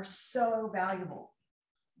students are so valuable,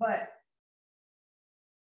 but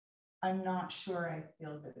I'm not sure I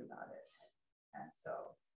feel good about it. And so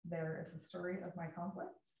there is the story of my conflict.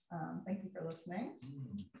 Thank you for listening.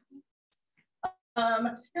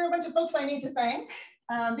 Here are a bunch of folks I need to thank.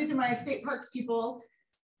 These are my state parks people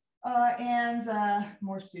and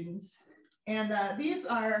more students. And these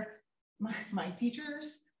are my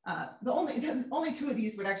teachers. The only two of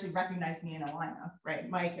these would actually recognize me in a lineup, right?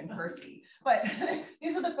 Mike and Percy. But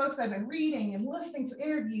these are the folks I've been reading and listening to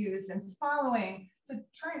interviews and following to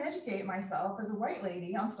try and educate myself as a white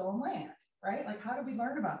lady on stolen land, right? Like, how do we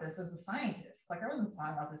learn about this as a scientist? Like, I wasn't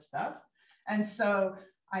taught about this stuff. And so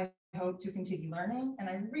I hope to continue learning. And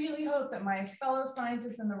I really hope that my fellow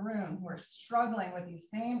scientists in the room who are struggling with these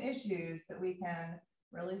same issues, that we can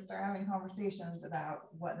really start having conversations about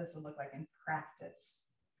what this would look like in practice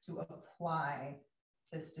to apply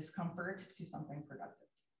this discomfort to something productive.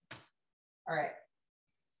 All right,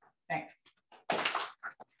 thanks.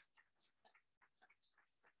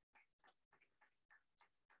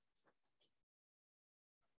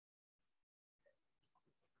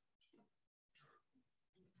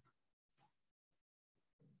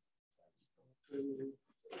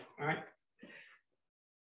 All right.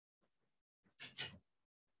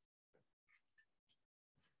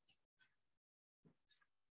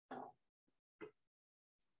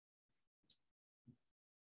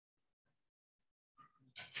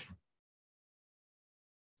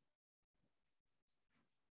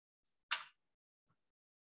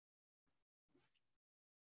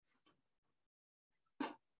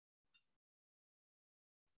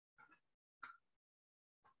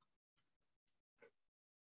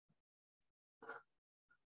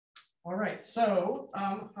 All right, so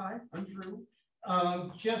hi, I'm Drew.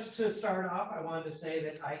 Just to start off, I wanted to say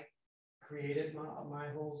that I created my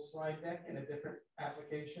whole slide deck in a different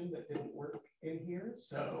application that didn't work in here.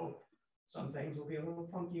 So some things will be a little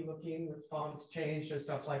funky looking with fonts changed and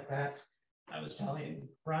stuff like that. I was telling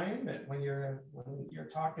Brian that when your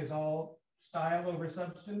talk is all style over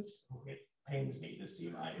substance, it pains me to see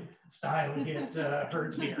my style get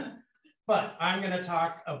hurt here. But I'm going to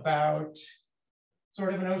talk about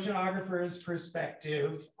sort of an oceanographer's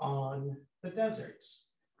perspective on the deserts.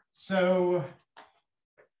 So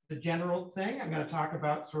the general thing, I'm going to talk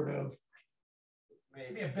about sort of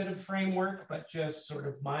maybe a bit of framework, but just sort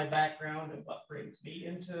of my background and what brings me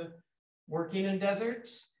into working in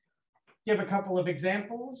deserts. Give a couple of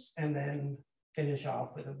examples and then finish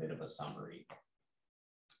off with a bit of a summary.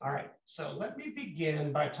 All right, so let me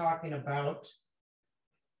begin by talking about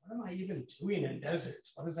what am I even doing in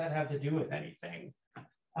deserts? What does that have to do with anything?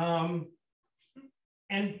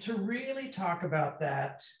 And to really talk about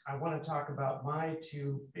that, I want to talk about my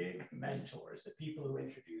two big mentors, the people who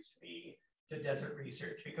introduced me to desert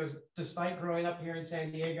research, because despite growing up here in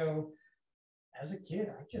San Diego, as a kid,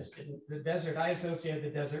 I just didn't, I associated the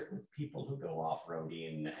desert with people who go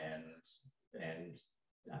off-roading and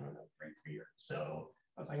I don't know, drink beer. So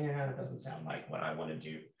I was like, yeah, it doesn't sound like what I want to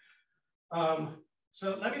do.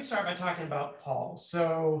 So let me start by talking about Paul.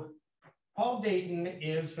 So Paul Dayton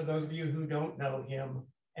is, for those of you who don't know him,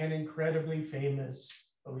 an incredibly famous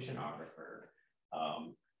oceanographer.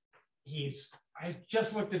 I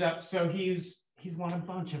just looked it up. So he's won a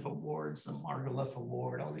bunch of awards, the Margalef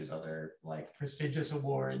Award, all these other like prestigious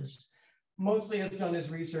awards. Mostly has done his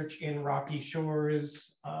research in rocky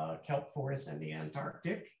shores, kelp forests, and the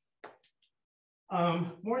Antarctic.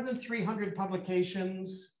 More than 300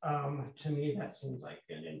 publications. To me, that seems like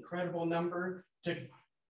an incredible number.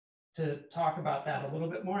 To talk about that a little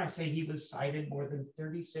bit more, I say he was cited more than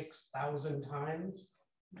 36,000 times.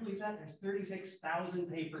 I believe that there's 36,000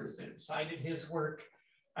 papers that cited his work.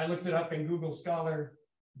 I looked it up in Google Scholar.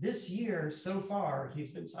 This year, so far,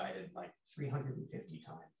 he's been cited like 350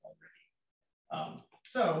 times already.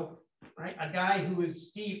 So, right, a guy who is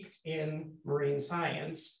steeped in marine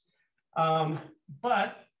science,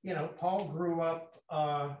 but you know, Paul grew up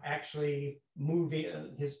actually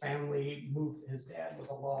moving. His family moved. His dad was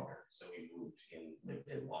a logger, so he lived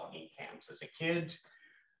in logging camps as a kid.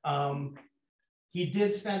 He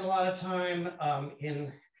did spend a lot of time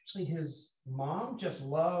in. Actually, his mom just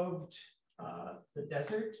loved the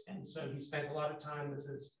desert, and so he spent a lot of time. This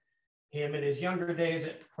is him in his younger days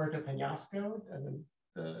at Puerto Penasco, in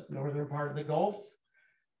the northern part of the Gulf.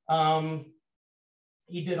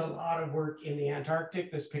 He did a lot of work in the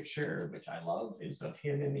Antarctic. This picture, which I love, is of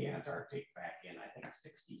him in the Antarctic back in, I think,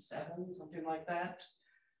 67, something like that.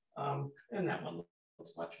 And that one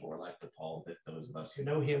looks much more like the Paul that those of us who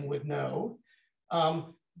know him would know.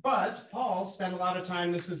 But Paul spent a lot of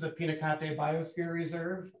time, this is the Pinacate Biosphere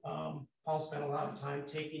Reserve. Paul spent a lot of time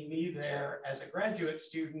taking me there as a graduate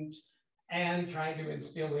student and trying to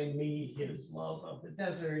instill in me his love of the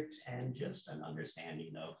desert and just an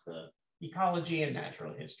understanding of the ecology and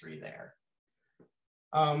natural history there.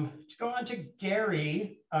 To go on to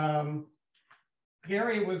Gary,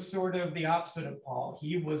 Gary was sort of the opposite of Paul.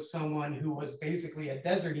 He was someone who was basically a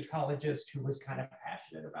desert ecologist who was kind of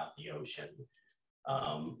passionate about the ocean.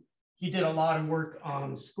 He did a lot of work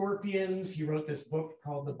on scorpions. He wrote this book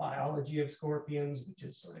called The Biology of Scorpions, which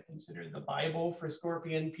is sort of considered the Bible for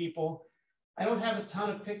scorpion people. I don't have a ton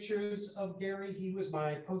of pictures of Gary. He was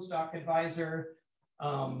my postdoc advisor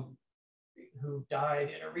who died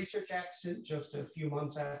in a research accident just a few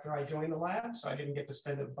months after I joined the lab. So I didn't get to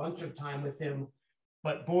spend a bunch of time with him,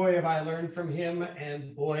 but boy, have I learned from him,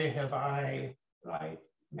 and boy, have I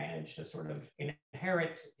managed to sort of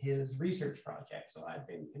inherit his research project. So I've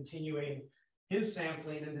been continuing his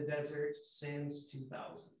sampling in the desert since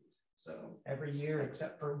 2000. So every year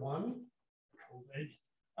except for one, COVID,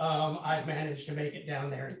 I've managed to make it down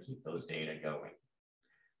there and keep those data going.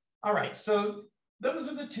 All right, so those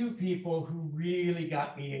are the two people who really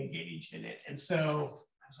got me engaged in it. And so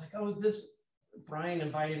I was like, oh, Brian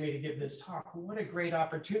invited me to give this talk. What a great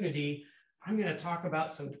opportunity. I'm going to talk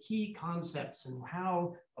about some key concepts and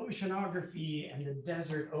how oceanography and the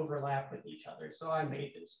desert overlap with each other. So I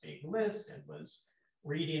made this big list and was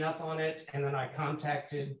reading up on it. And then I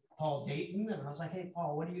contacted Paul Dayton and I was like, hey,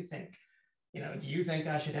 Paul, what do you think? You know, do you think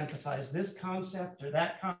I should emphasize this concept or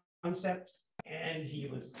that concept? And he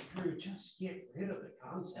was like, Drew, just get rid of the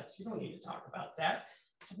concepts. You don't need to talk about that.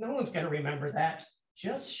 I said, no one's going to remember that.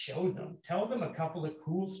 Just show them, tell them a couple of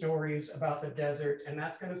cool stories about the desert, and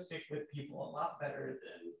that's going to stick with people a lot better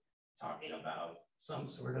than talking about some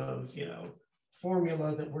sort of, you know,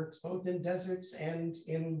 formula that works both in deserts and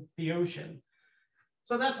in the ocean.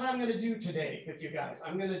 So that's what I'm going to do today with you guys.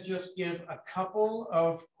 I'm going to just give a couple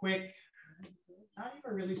of quick, not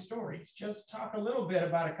even really stories, just talk a little bit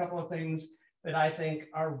about a couple of things that I think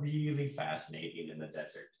are really fascinating in the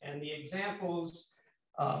desert. And the examples,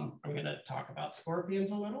 I'm going to talk about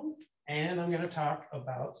scorpions a little, and I'm going to talk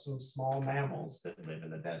about some small mammals that live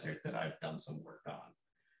in the desert that I've done some work on.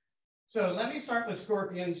 So let me start with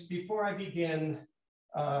scorpions. Before I begin,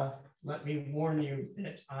 let me warn you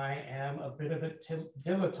that I am a bit of a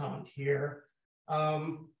dilettante here.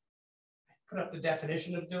 Put up the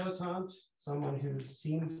definition of dilettante, someone who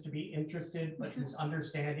seems to be interested, but whose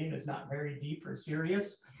understanding is not very deep or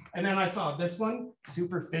serious. And then I saw this one,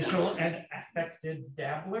 superficial and affected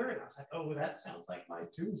dabbler. And I was like, oh, that sounds like my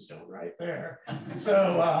tombstone right there.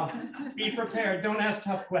 So be prepared. Don't ask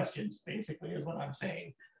tough questions, basically, is what I'm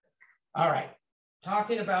saying. All right,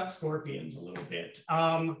 talking about scorpions a little bit.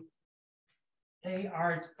 They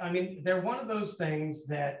are, I mean, they're one of those things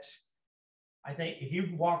that I think if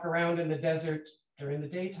you walk around in the desert during the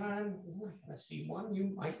daytime, you're not going to see one.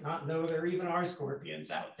 You might not know there even are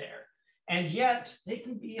scorpions out there. And yet they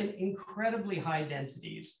can be in incredibly high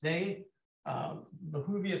densities. They,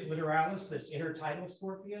 Behuvius littoralis, this intertidal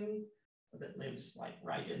scorpion that lives like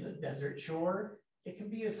right in the desert shore, it can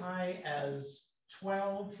be as high as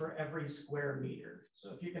 12 for every square meter.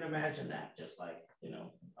 So if you can imagine that, just like, you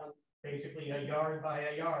know, basically a yard by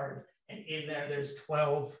a yard, and in there there's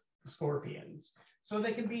 12 scorpions. So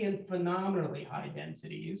they can be in phenomenally high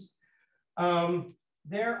densities.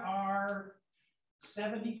 There are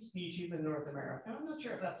 70 species in North America. I'm not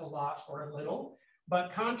sure if that's a lot or a little,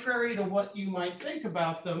 but contrary to what you might think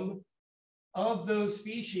about them, of those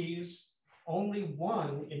species, only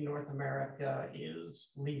one in North America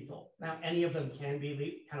is lethal. Now, any of them can be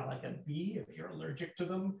lethal, kind of like a bee if you're allergic to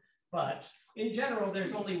them, but in general,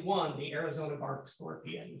 there's only one, the Arizona bark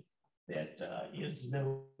scorpion, that is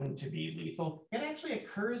known to be lethal. It actually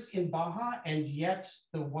occurs in Baja, and yet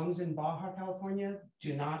the ones in Baja, California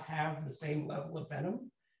do not have the same level of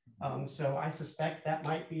venom. So I suspect that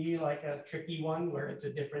might be like a tricky one where it's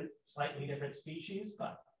a slightly different species,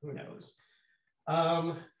 but who knows?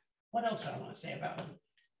 What else do I want to say about them?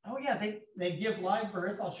 Oh yeah, they give live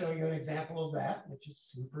birth. I'll show you an example of that, which is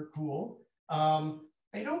super cool.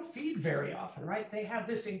 They don't feed very often, right? They have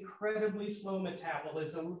this incredibly slow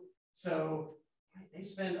metabolism. So they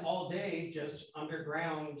spend all day just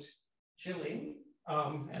underground chilling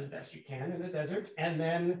as best you can in the desert. And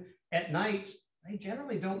then at night, they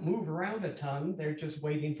generally don't move around a ton. They're just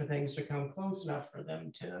waiting for things to come close enough for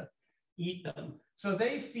them to eat them. So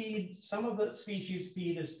they feed, some of the species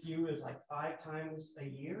feed as few as like 5 times a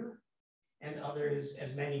year, and others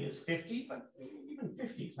as many as 50, but even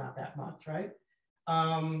 50 is not that much, right?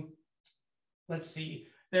 Let's see.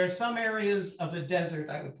 There are some areas of the desert,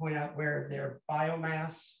 I would point out, where their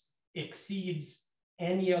biomass exceeds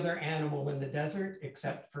any other animal in the desert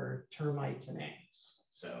except for termites and ants.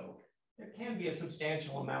 So there can be a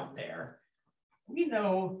substantial amount there. We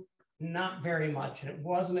know not very much, and it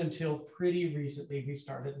wasn't until pretty recently we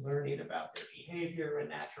started learning about their behavior and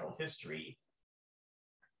natural history.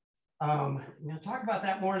 I'm going to talk about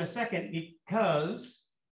that more in a second because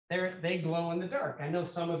they glow in the dark. I know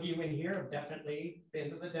some of you in here have definitely been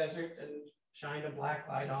to the desert and shined a black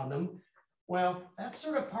light on them. Well, that's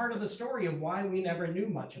sort of part of the story of why we never knew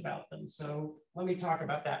much about them. So let me talk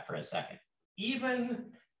about that for a second.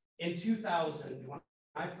 Even in 2000, when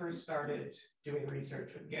I first started doing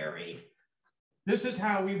research with Gary, this is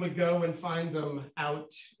how we would go and find them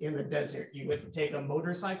out in the desert. You would take a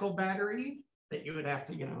motorcycle battery that you would have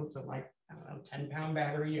to, so like, I don't know, 10-pound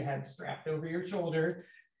battery you had strapped over your shoulder.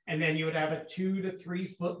 And then you would have a 2 to 3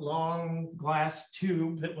 foot long glass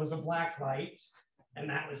tube that was a black light. And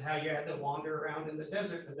that was how you had to wander around in the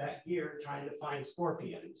desert with that gear trying to find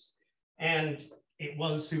scorpions. And it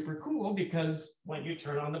was super cool because when you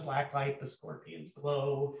turn on the black light, the scorpions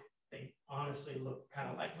glow. They honestly look kind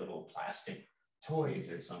of like little plastic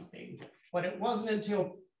toys or something. But it wasn't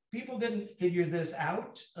until people didn't figure this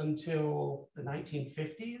out until the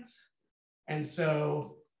 1950s. And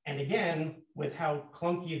so, and again, with how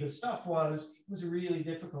clunky the stuff was, it was really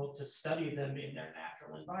difficult to study them in their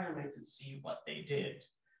natural environment and see what they did.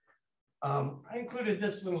 I included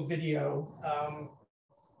this little video.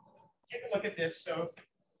 Take a look at this. So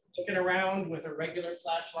looking around with a regular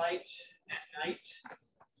flashlight at night,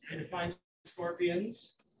 trying to find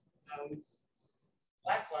scorpions.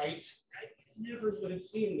 Black light, I never would have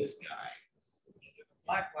seen this guy. With a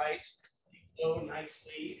black light, they glow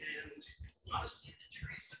nicely and honestly to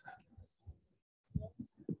trace them.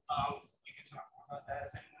 We can talk more about that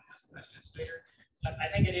if anyone has questions later. But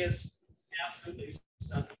I think it is absolutely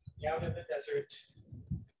stunning. Out in the desert,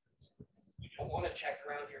 you don't want to check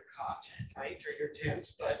around your cot at night or your tent,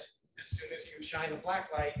 but as soon as you shine a black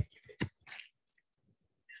light, you can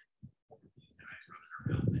these guys running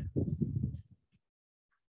around there.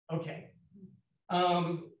 Okay.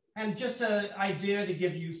 And just an idea to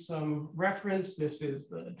give you some reference, this is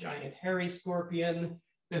the giant hairy scorpion.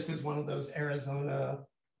 This is one of those Arizona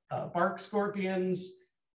bark scorpions.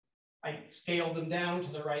 I scaled them down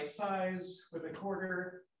to the right size with a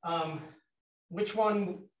quarter. Which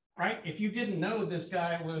one, right? If you didn't know this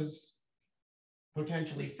guy was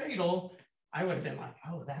potentially fatal, I would have been like,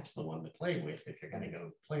 oh, that's the one to play with if you're going to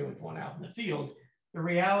go play with one out in the field. The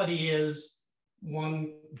reality is,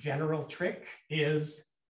 one general trick is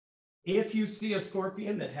if you see a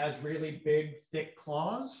scorpion that has really big, thick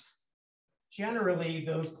claws, generally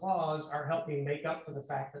those claws are helping make up for the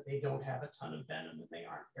fact that they don't have a ton of venom and they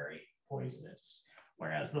aren't very poisonous.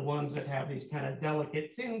 Whereas the ones that have these kind of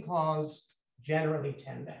delicate, thin claws generally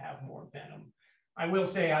tend to have more venom. I will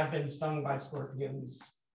say I've been stung by scorpions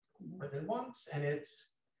more than once, and it's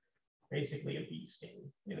basically a bee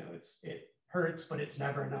sting. It hurts, but it's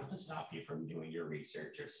never enough to stop you from doing your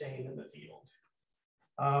research or staying in the field.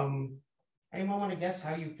 Anyone want to guess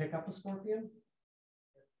how you pick up a scorpion?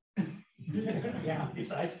 Yeah,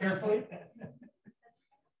 besides carefully.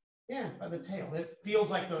 Yeah, by the tail. It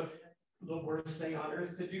feels like the worst thing on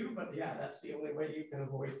earth to do, but yeah, that's the only way you can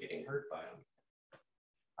avoid getting hurt by them.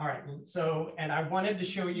 All right, so, and I wanted to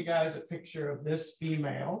show you guys a picture of this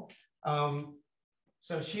female.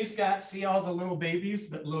 So she's got, see all the little babies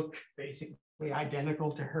that look basically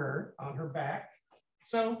identical to her on her back.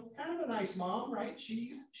 So kind of a nice mom, right?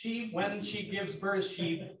 She when she gives birth,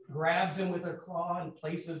 she grabs them with her claw and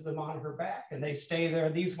places them on her back, and they stay there.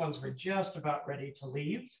 These ones were just about ready to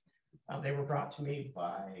leave. They were brought to me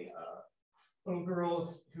by a little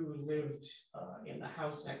girl who lived in the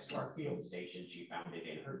house next to our field station. She found it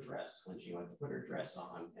in her dress when she went to put her dress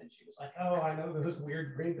on, and she was like, oh, I know those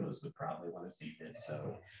weird gringos would probably want to see this.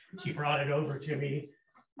 So she brought it over to me.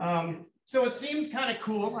 So it seems kind of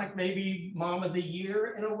cool, like maybe mom of the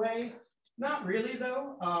year in a way. Not really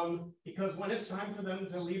though, because when it's time for them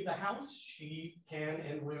to leave the house, she can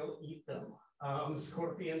and will eat them.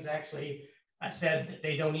 Scorpions actually, I said that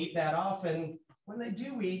they don't eat that often. When they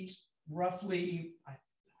do eat, roughly,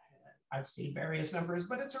 I've seen various numbers,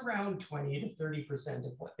 but it's around 20 to 30%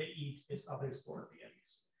 of what they eat is other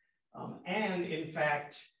scorpions. And in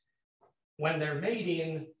fact, when they're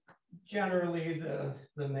mating, generally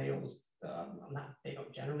the males, they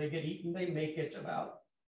don't generally get eaten. They make it about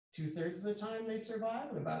 2/3 of the time they survive,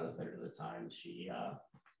 and about 1/3 of the time she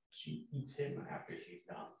eats him after she's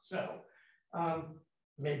done. So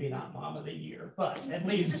maybe not mom of the year, but at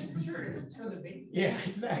least sure it's for the baby. Yeah,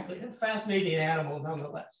 exactly. A fascinating animal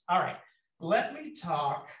nonetheless. All right, let me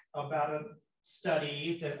talk about a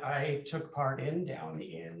study that I took part in down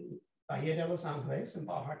in Bahia de Los Angeles in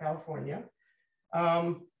Baja California.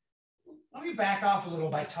 let me back off a little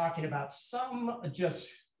by talking about just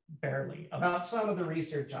barely, about some of the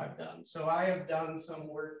research I've done. So I have done some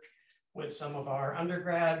work with some of our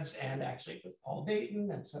undergrads and actually with Paul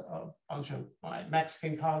Dayton and a bunch of my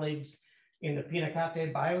Mexican colleagues in the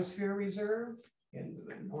Pinacate Biosphere Reserve in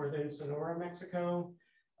northern Sonora, Mexico.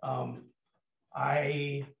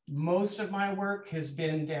 Most of my work has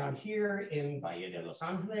been down here in Valle de Los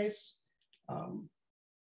Angeles,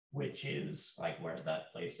 which is like where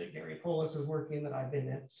that place that Gary Polis is working that I've been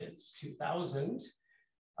at since 2000.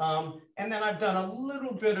 And then I've done a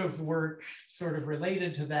little bit of work sort of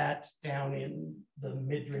related to that down in the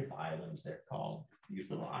Midriff Islands, they're called, these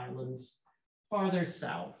little islands farther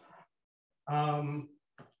south.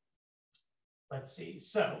 Let's see,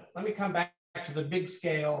 so let me come back to the big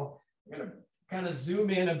scale. I'm gonna kind of zoom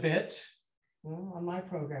in a bit. Well, on my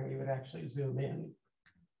program, you would actually zoom in.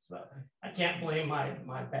 So I can't blame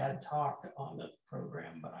my bad talk on the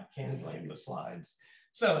program, but I can blame the slides.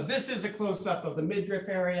 So this is a close-up of the midriff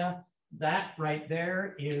area. That right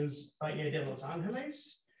there is Valle de Los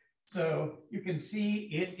Angeles. So you can see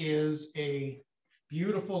it is a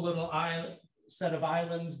beautiful little island, set of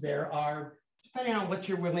islands. There are, depending on what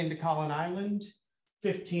you're willing to call an island,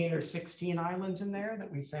 15 or 16 islands in there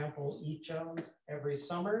that we sample each of every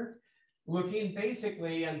summer, looking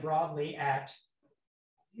basically and broadly at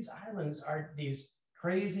these islands are these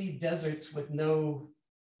crazy deserts with no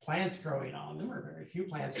plants growing on them, or very few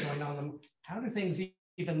plants growing on them. How do things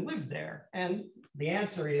even live there? And the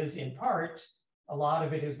answer is, in part, a lot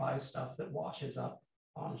of it is by stuff that washes up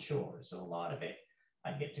on shore. So a lot of it,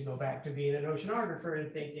 I get to go back to being an oceanographer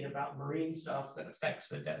and thinking about marine stuff that affects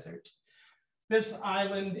the desert. This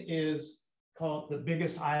island is called the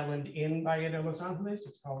biggest island in Valle de Los Angeles.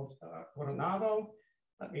 It's called Coronado.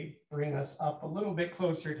 Let me bring us up a little bit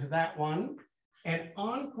closer to that one. And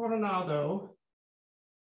on Coronado,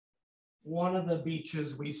 one of the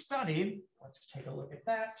beaches we studied, let's take a look at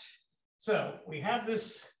that. So we have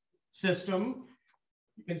this system.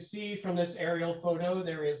 You can see from this aerial photo,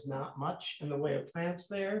 there is not much in the way of plants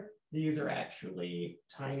there. These are actually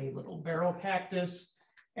tiny little barrel cactus.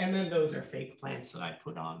 And then those are fake plants that I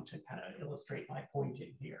put on to kind of illustrate my point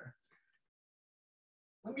in here.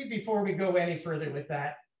 Before we go any further with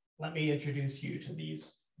that, let me introduce you to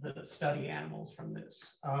the study animals from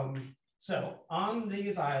this. So on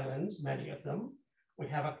these islands, many of them, we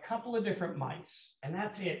have a couple of different mice, and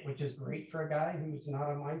that's it, which is great for a guy who's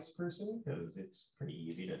not a mice person because it's pretty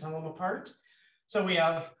easy to tell them apart. So we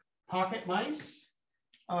have pocket mice.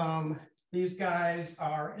 These guys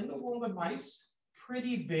are, in the world of mice,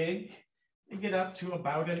 pretty big. They get up to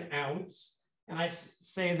about an ounce. And I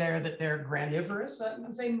say there that they're granivorous. That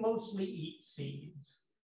means they mostly eat seeds.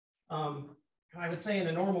 I would say in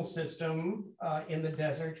a normal system in the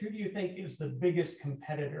desert, who do you think is the biggest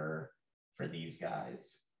competitor for these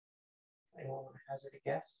guys? Anyone want to hazard a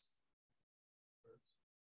guess?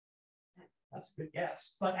 That's a good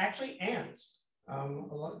guess. But actually ants,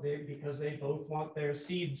 because they both want their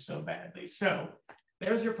seeds so badly. So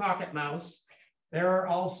there's your pocket mouse. There are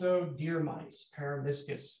also deer mice,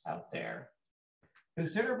 Paramiscus, out there.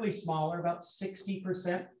 Considerably smaller, about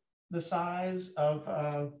 60% the size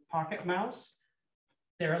of pocket mouse.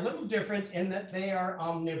 They're a little different in that they are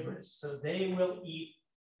omnivorous. So they will eat,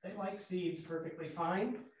 they like seeds perfectly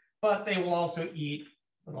fine, but they will also eat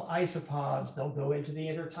little isopods. They'll go into the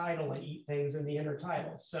intertidal and eat things in the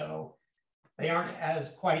intertidal. So they aren't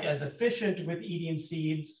quite as efficient with eating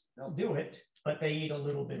seeds. They'll do it, but they eat a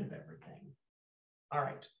little bit of everything. All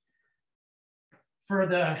right. For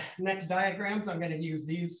the next diagrams, I'm going to use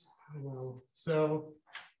these. So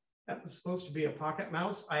that was supposed to be a pocket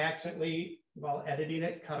mouse. I accidentally, while editing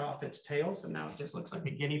it, cut off its tail. So now it just looks like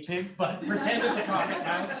a guinea pig, but pretend it's a pocket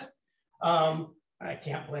mouse. I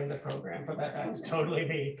can't blame the program for that. That's totally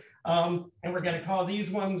me. And we're going to call these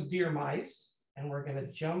ones deer mice. And we're going to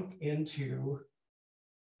jump into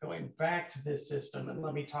going back to this system. And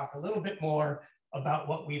let me talk a little bit more about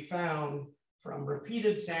what we found from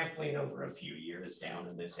repeated sampling over a few years down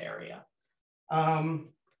in this area.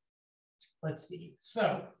 Let's see.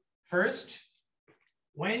 So first,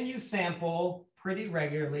 when you sample pretty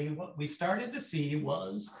regularly, what we started to see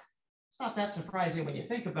was, it's not that surprising when you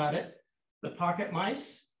think about it, the pocket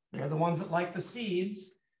mice, they're the ones that like the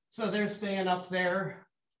seeds. So they're staying up there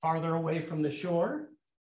farther away from the shore.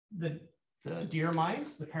 The deer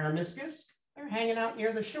mice, the Paramiscus, they're hanging out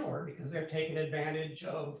near the shore because they're taking advantage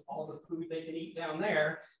of all the food they can eat down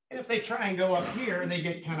there. And if they try and go up here, they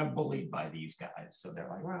get kind of bullied by these guys. So they're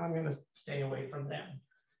like, well, I'm going to stay away from them.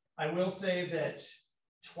 I will say that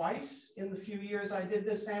twice in the few years I did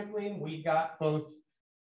this sampling, we got both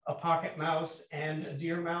a pocket mouse and a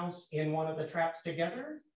deer mouse in one of the traps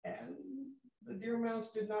together, and the deer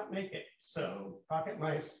mouse did not make it. So pocket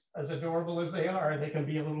mice, as adorable as they are, they can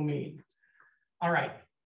be a little mean. All right.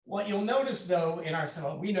 What you'll notice though in our, so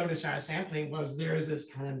what we noticed in our sampling was there is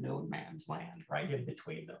this kind of no man's land right in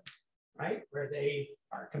between them, right? Where they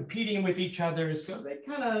are competing with each other. So they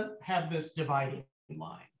kind of have this dividing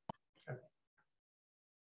line. Okay.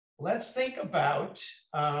 Let's think about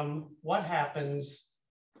what happens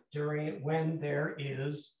when there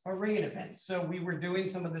is a rain event. So we were doing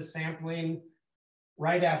some of the sampling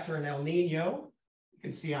right after an El Nino. You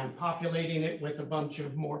can see I'm populating it with a bunch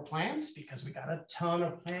of more plants because we got a ton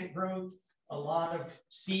of plant growth, a lot of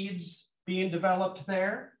seeds being developed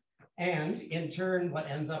there. And in turn, what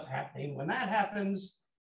ends up happening when that happens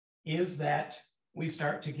is that we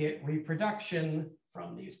start to get reproduction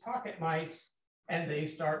from these pocket mice, and they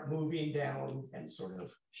start moving down and sort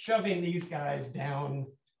of shoving these guys down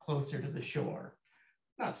closer to the shore.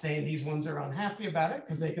 Not saying these ones are unhappy about it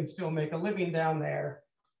because they can still make a living down there,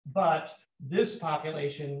 but this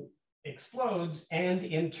population explodes, and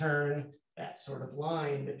in turn, that sort of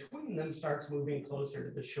line between them starts moving closer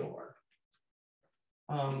to the shore.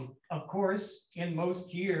 Of course, in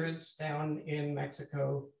most years down in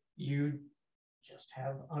Mexico, you just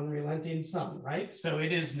have unrelenting sun, right? So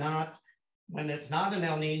it is not, when it's not an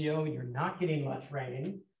El Nino, you're not getting much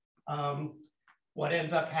rain. What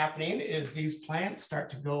ends up happening is these plants start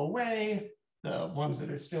to go away. The ones that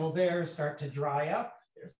are still there start to dry up.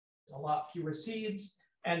 There's a lot fewer seeds.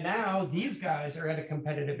 And now these guys are at a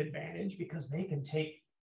competitive advantage because they can take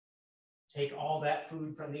all that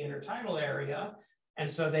food from the intertidal area.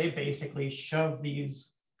 And so they basically shove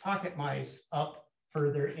these pocket mice up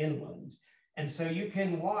further inland. And so you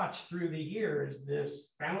can watch through the years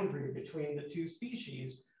this boundary between the two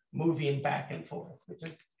species moving back and forth, which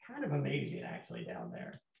is kind of amazing actually down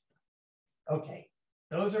there. Okay,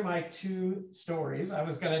 those are my two stories I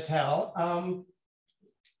was going to tell. I'm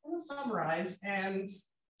going to summarize, and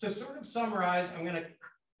to sort of summarize, I'm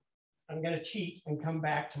going to cheat and come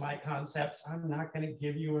back to my concepts. I'm not going to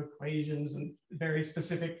give you equations and very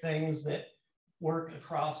specific things that work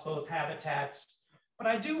across both habitats, but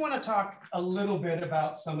I do want to talk a little bit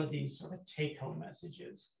about some of these sort of take-home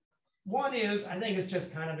messages. One is, I think it's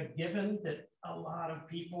just kind of a given that a lot of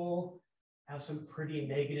people have some pretty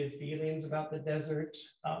negative feelings about the desert.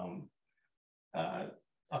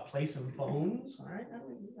 A place of bones, all right? I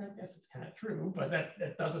mean, I guess it's kind of true, but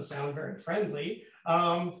that doesn't sound very friendly.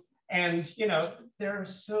 And you know, there are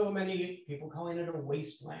so many people calling it a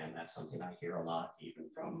wasteland. That's something I hear a lot, even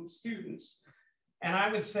from students. And I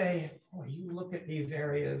would say, boy, you look at these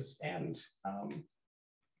areas and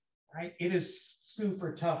right, it is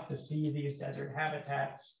super tough to see these desert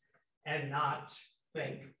habitats and not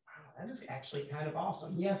think, wow, that is actually kind of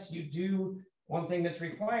awesome. Yes, you do. One thing that's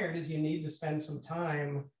required is you need to spend some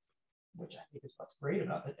time, which I think is what's great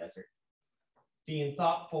about the desert, being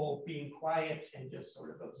thoughtful, being quiet, and just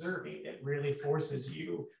sort of observing. It really forces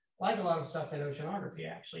you, like a lot of stuff in oceanography,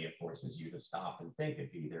 actually, it forces you to stop and think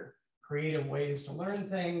of either creative ways to learn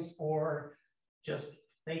things or just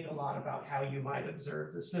think a lot about how you might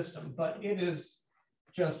observe the system. But it is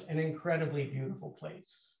just an incredibly beautiful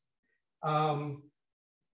place.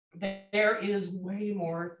 There is way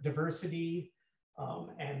more diversity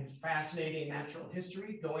and fascinating natural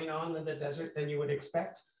history going on in the desert than you would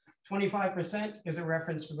expect. 25% is a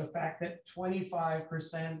reference to the fact that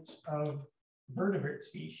 25% of vertebrate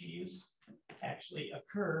species actually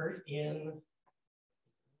occur in,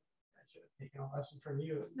 I should have taken a lesson from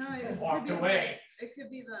you. No, it walked away. It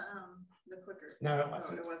could be the clicker. No, it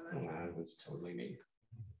wasn't. Oh, it wasn't. No, it was totally me.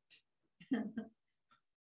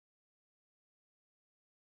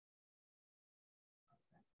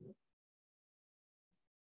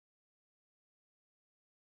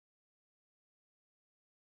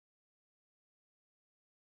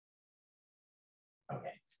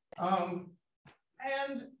 Okay.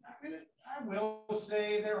 And I will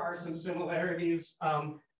say there are some similarities.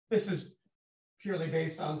 This is purely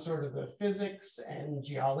based on sort of the physics and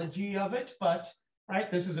geology of it, but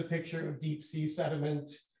right, this is a picture of deep sea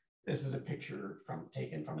sediment. This is a picture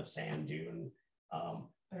taken from a sand dune.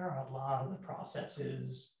 There are a lot of the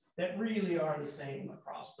processes that really are the same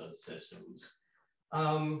across those systems.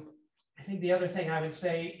 I think the other thing I would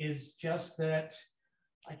say is just that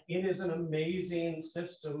it is an amazing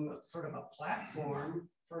system, sort of a platform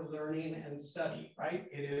for learning and study, right?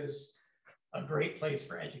 It is a great place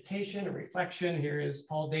for education and reflection. Here is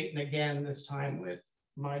Paul Dayton again, this time with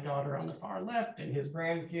my daughter on the far left and his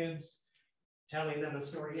grandkids, telling them a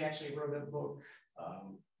story. He actually wrote a book,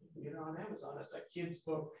 you can get it on Amazon. It's a kid's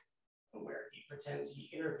book where he pretends he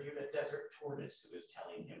interviewed a desert tortoise who was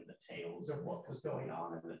telling him the tales of what was going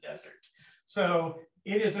on in the desert. So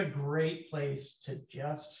it is a great place to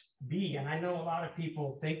just be. And I know a lot of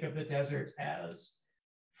people think of the desert as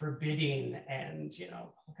forbidding and, you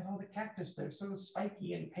know, look at all the cactus, they're so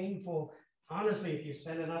spiky and painful. Honestly, if you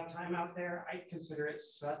spend enough time out there, I consider it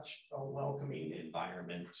such a welcoming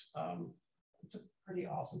environment. It's a pretty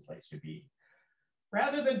awesome place to be.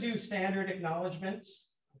 Rather than do standard acknowledgements,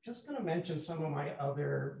 I'm just going to mention some of my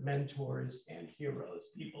other mentors and heroes,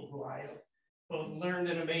 people who I have both learned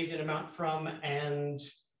an amazing amount from and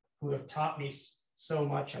who have taught me so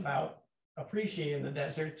much about appreciating the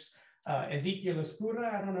deserts. Ezequiel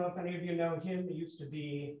Escura, I don't know if any of you know him. He used to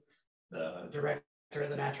be the director of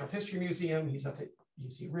the Natural History Museum. He's up at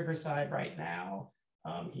UC Riverside right now.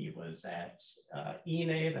 He was at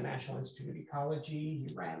INE, the National Institute of Ecology.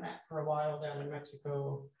 He ran that for a while down in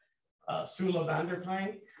Mexico. Sula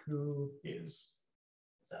Vanderplank, who is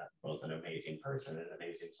both an amazing person and an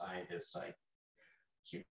amazing scientist.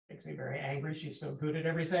 She makes me very angry. She's so good at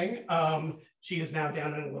everything. She is now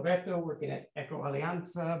down in Loreto working at Eco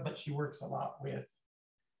Alianza, but she works a lot with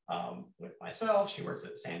myself. She works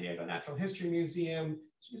at San Diego Natural History Museum.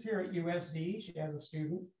 She's here at USD. She has a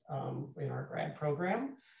student in our grad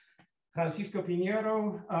program. Francisco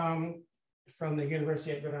Pinheiro from the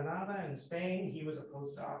University of Granada in Spain. He was a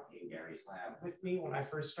postdoc in Gary's lab with me when I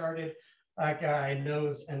first started. That guy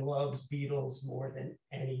knows and loves beetles more than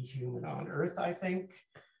any human on Earth, I think.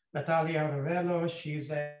 Natalia Ravello,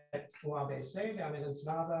 she's at UABC down in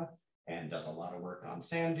Ensenada and does a lot of work on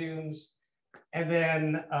sand dunes. And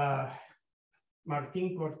then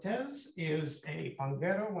Martin Cortez is a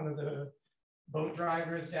pangero, one of the boat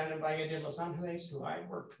drivers down in Bahia de Los Angeles, who I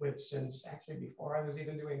worked with since actually before I was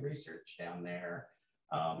even doing research down there.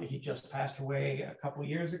 He just passed away a couple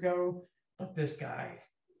years ago, but this guy,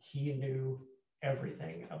 he knew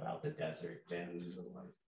everything about the desert. And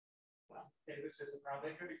well, okay, this isn't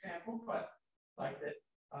probably a good example, but like that,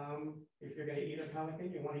 if you're going to eat a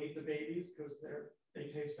pelican, you want to eat the babies because they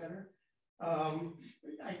taste better.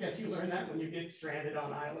 I guess you learn that when you get stranded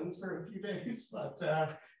on islands for a few days, but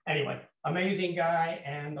anyway, amazing guy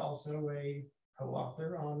and also a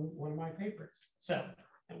co-author on one of my papers. So,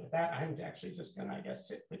 and with that, I'm actually just gonna, I guess,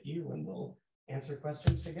 sit with you and we'll answer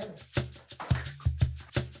questions together.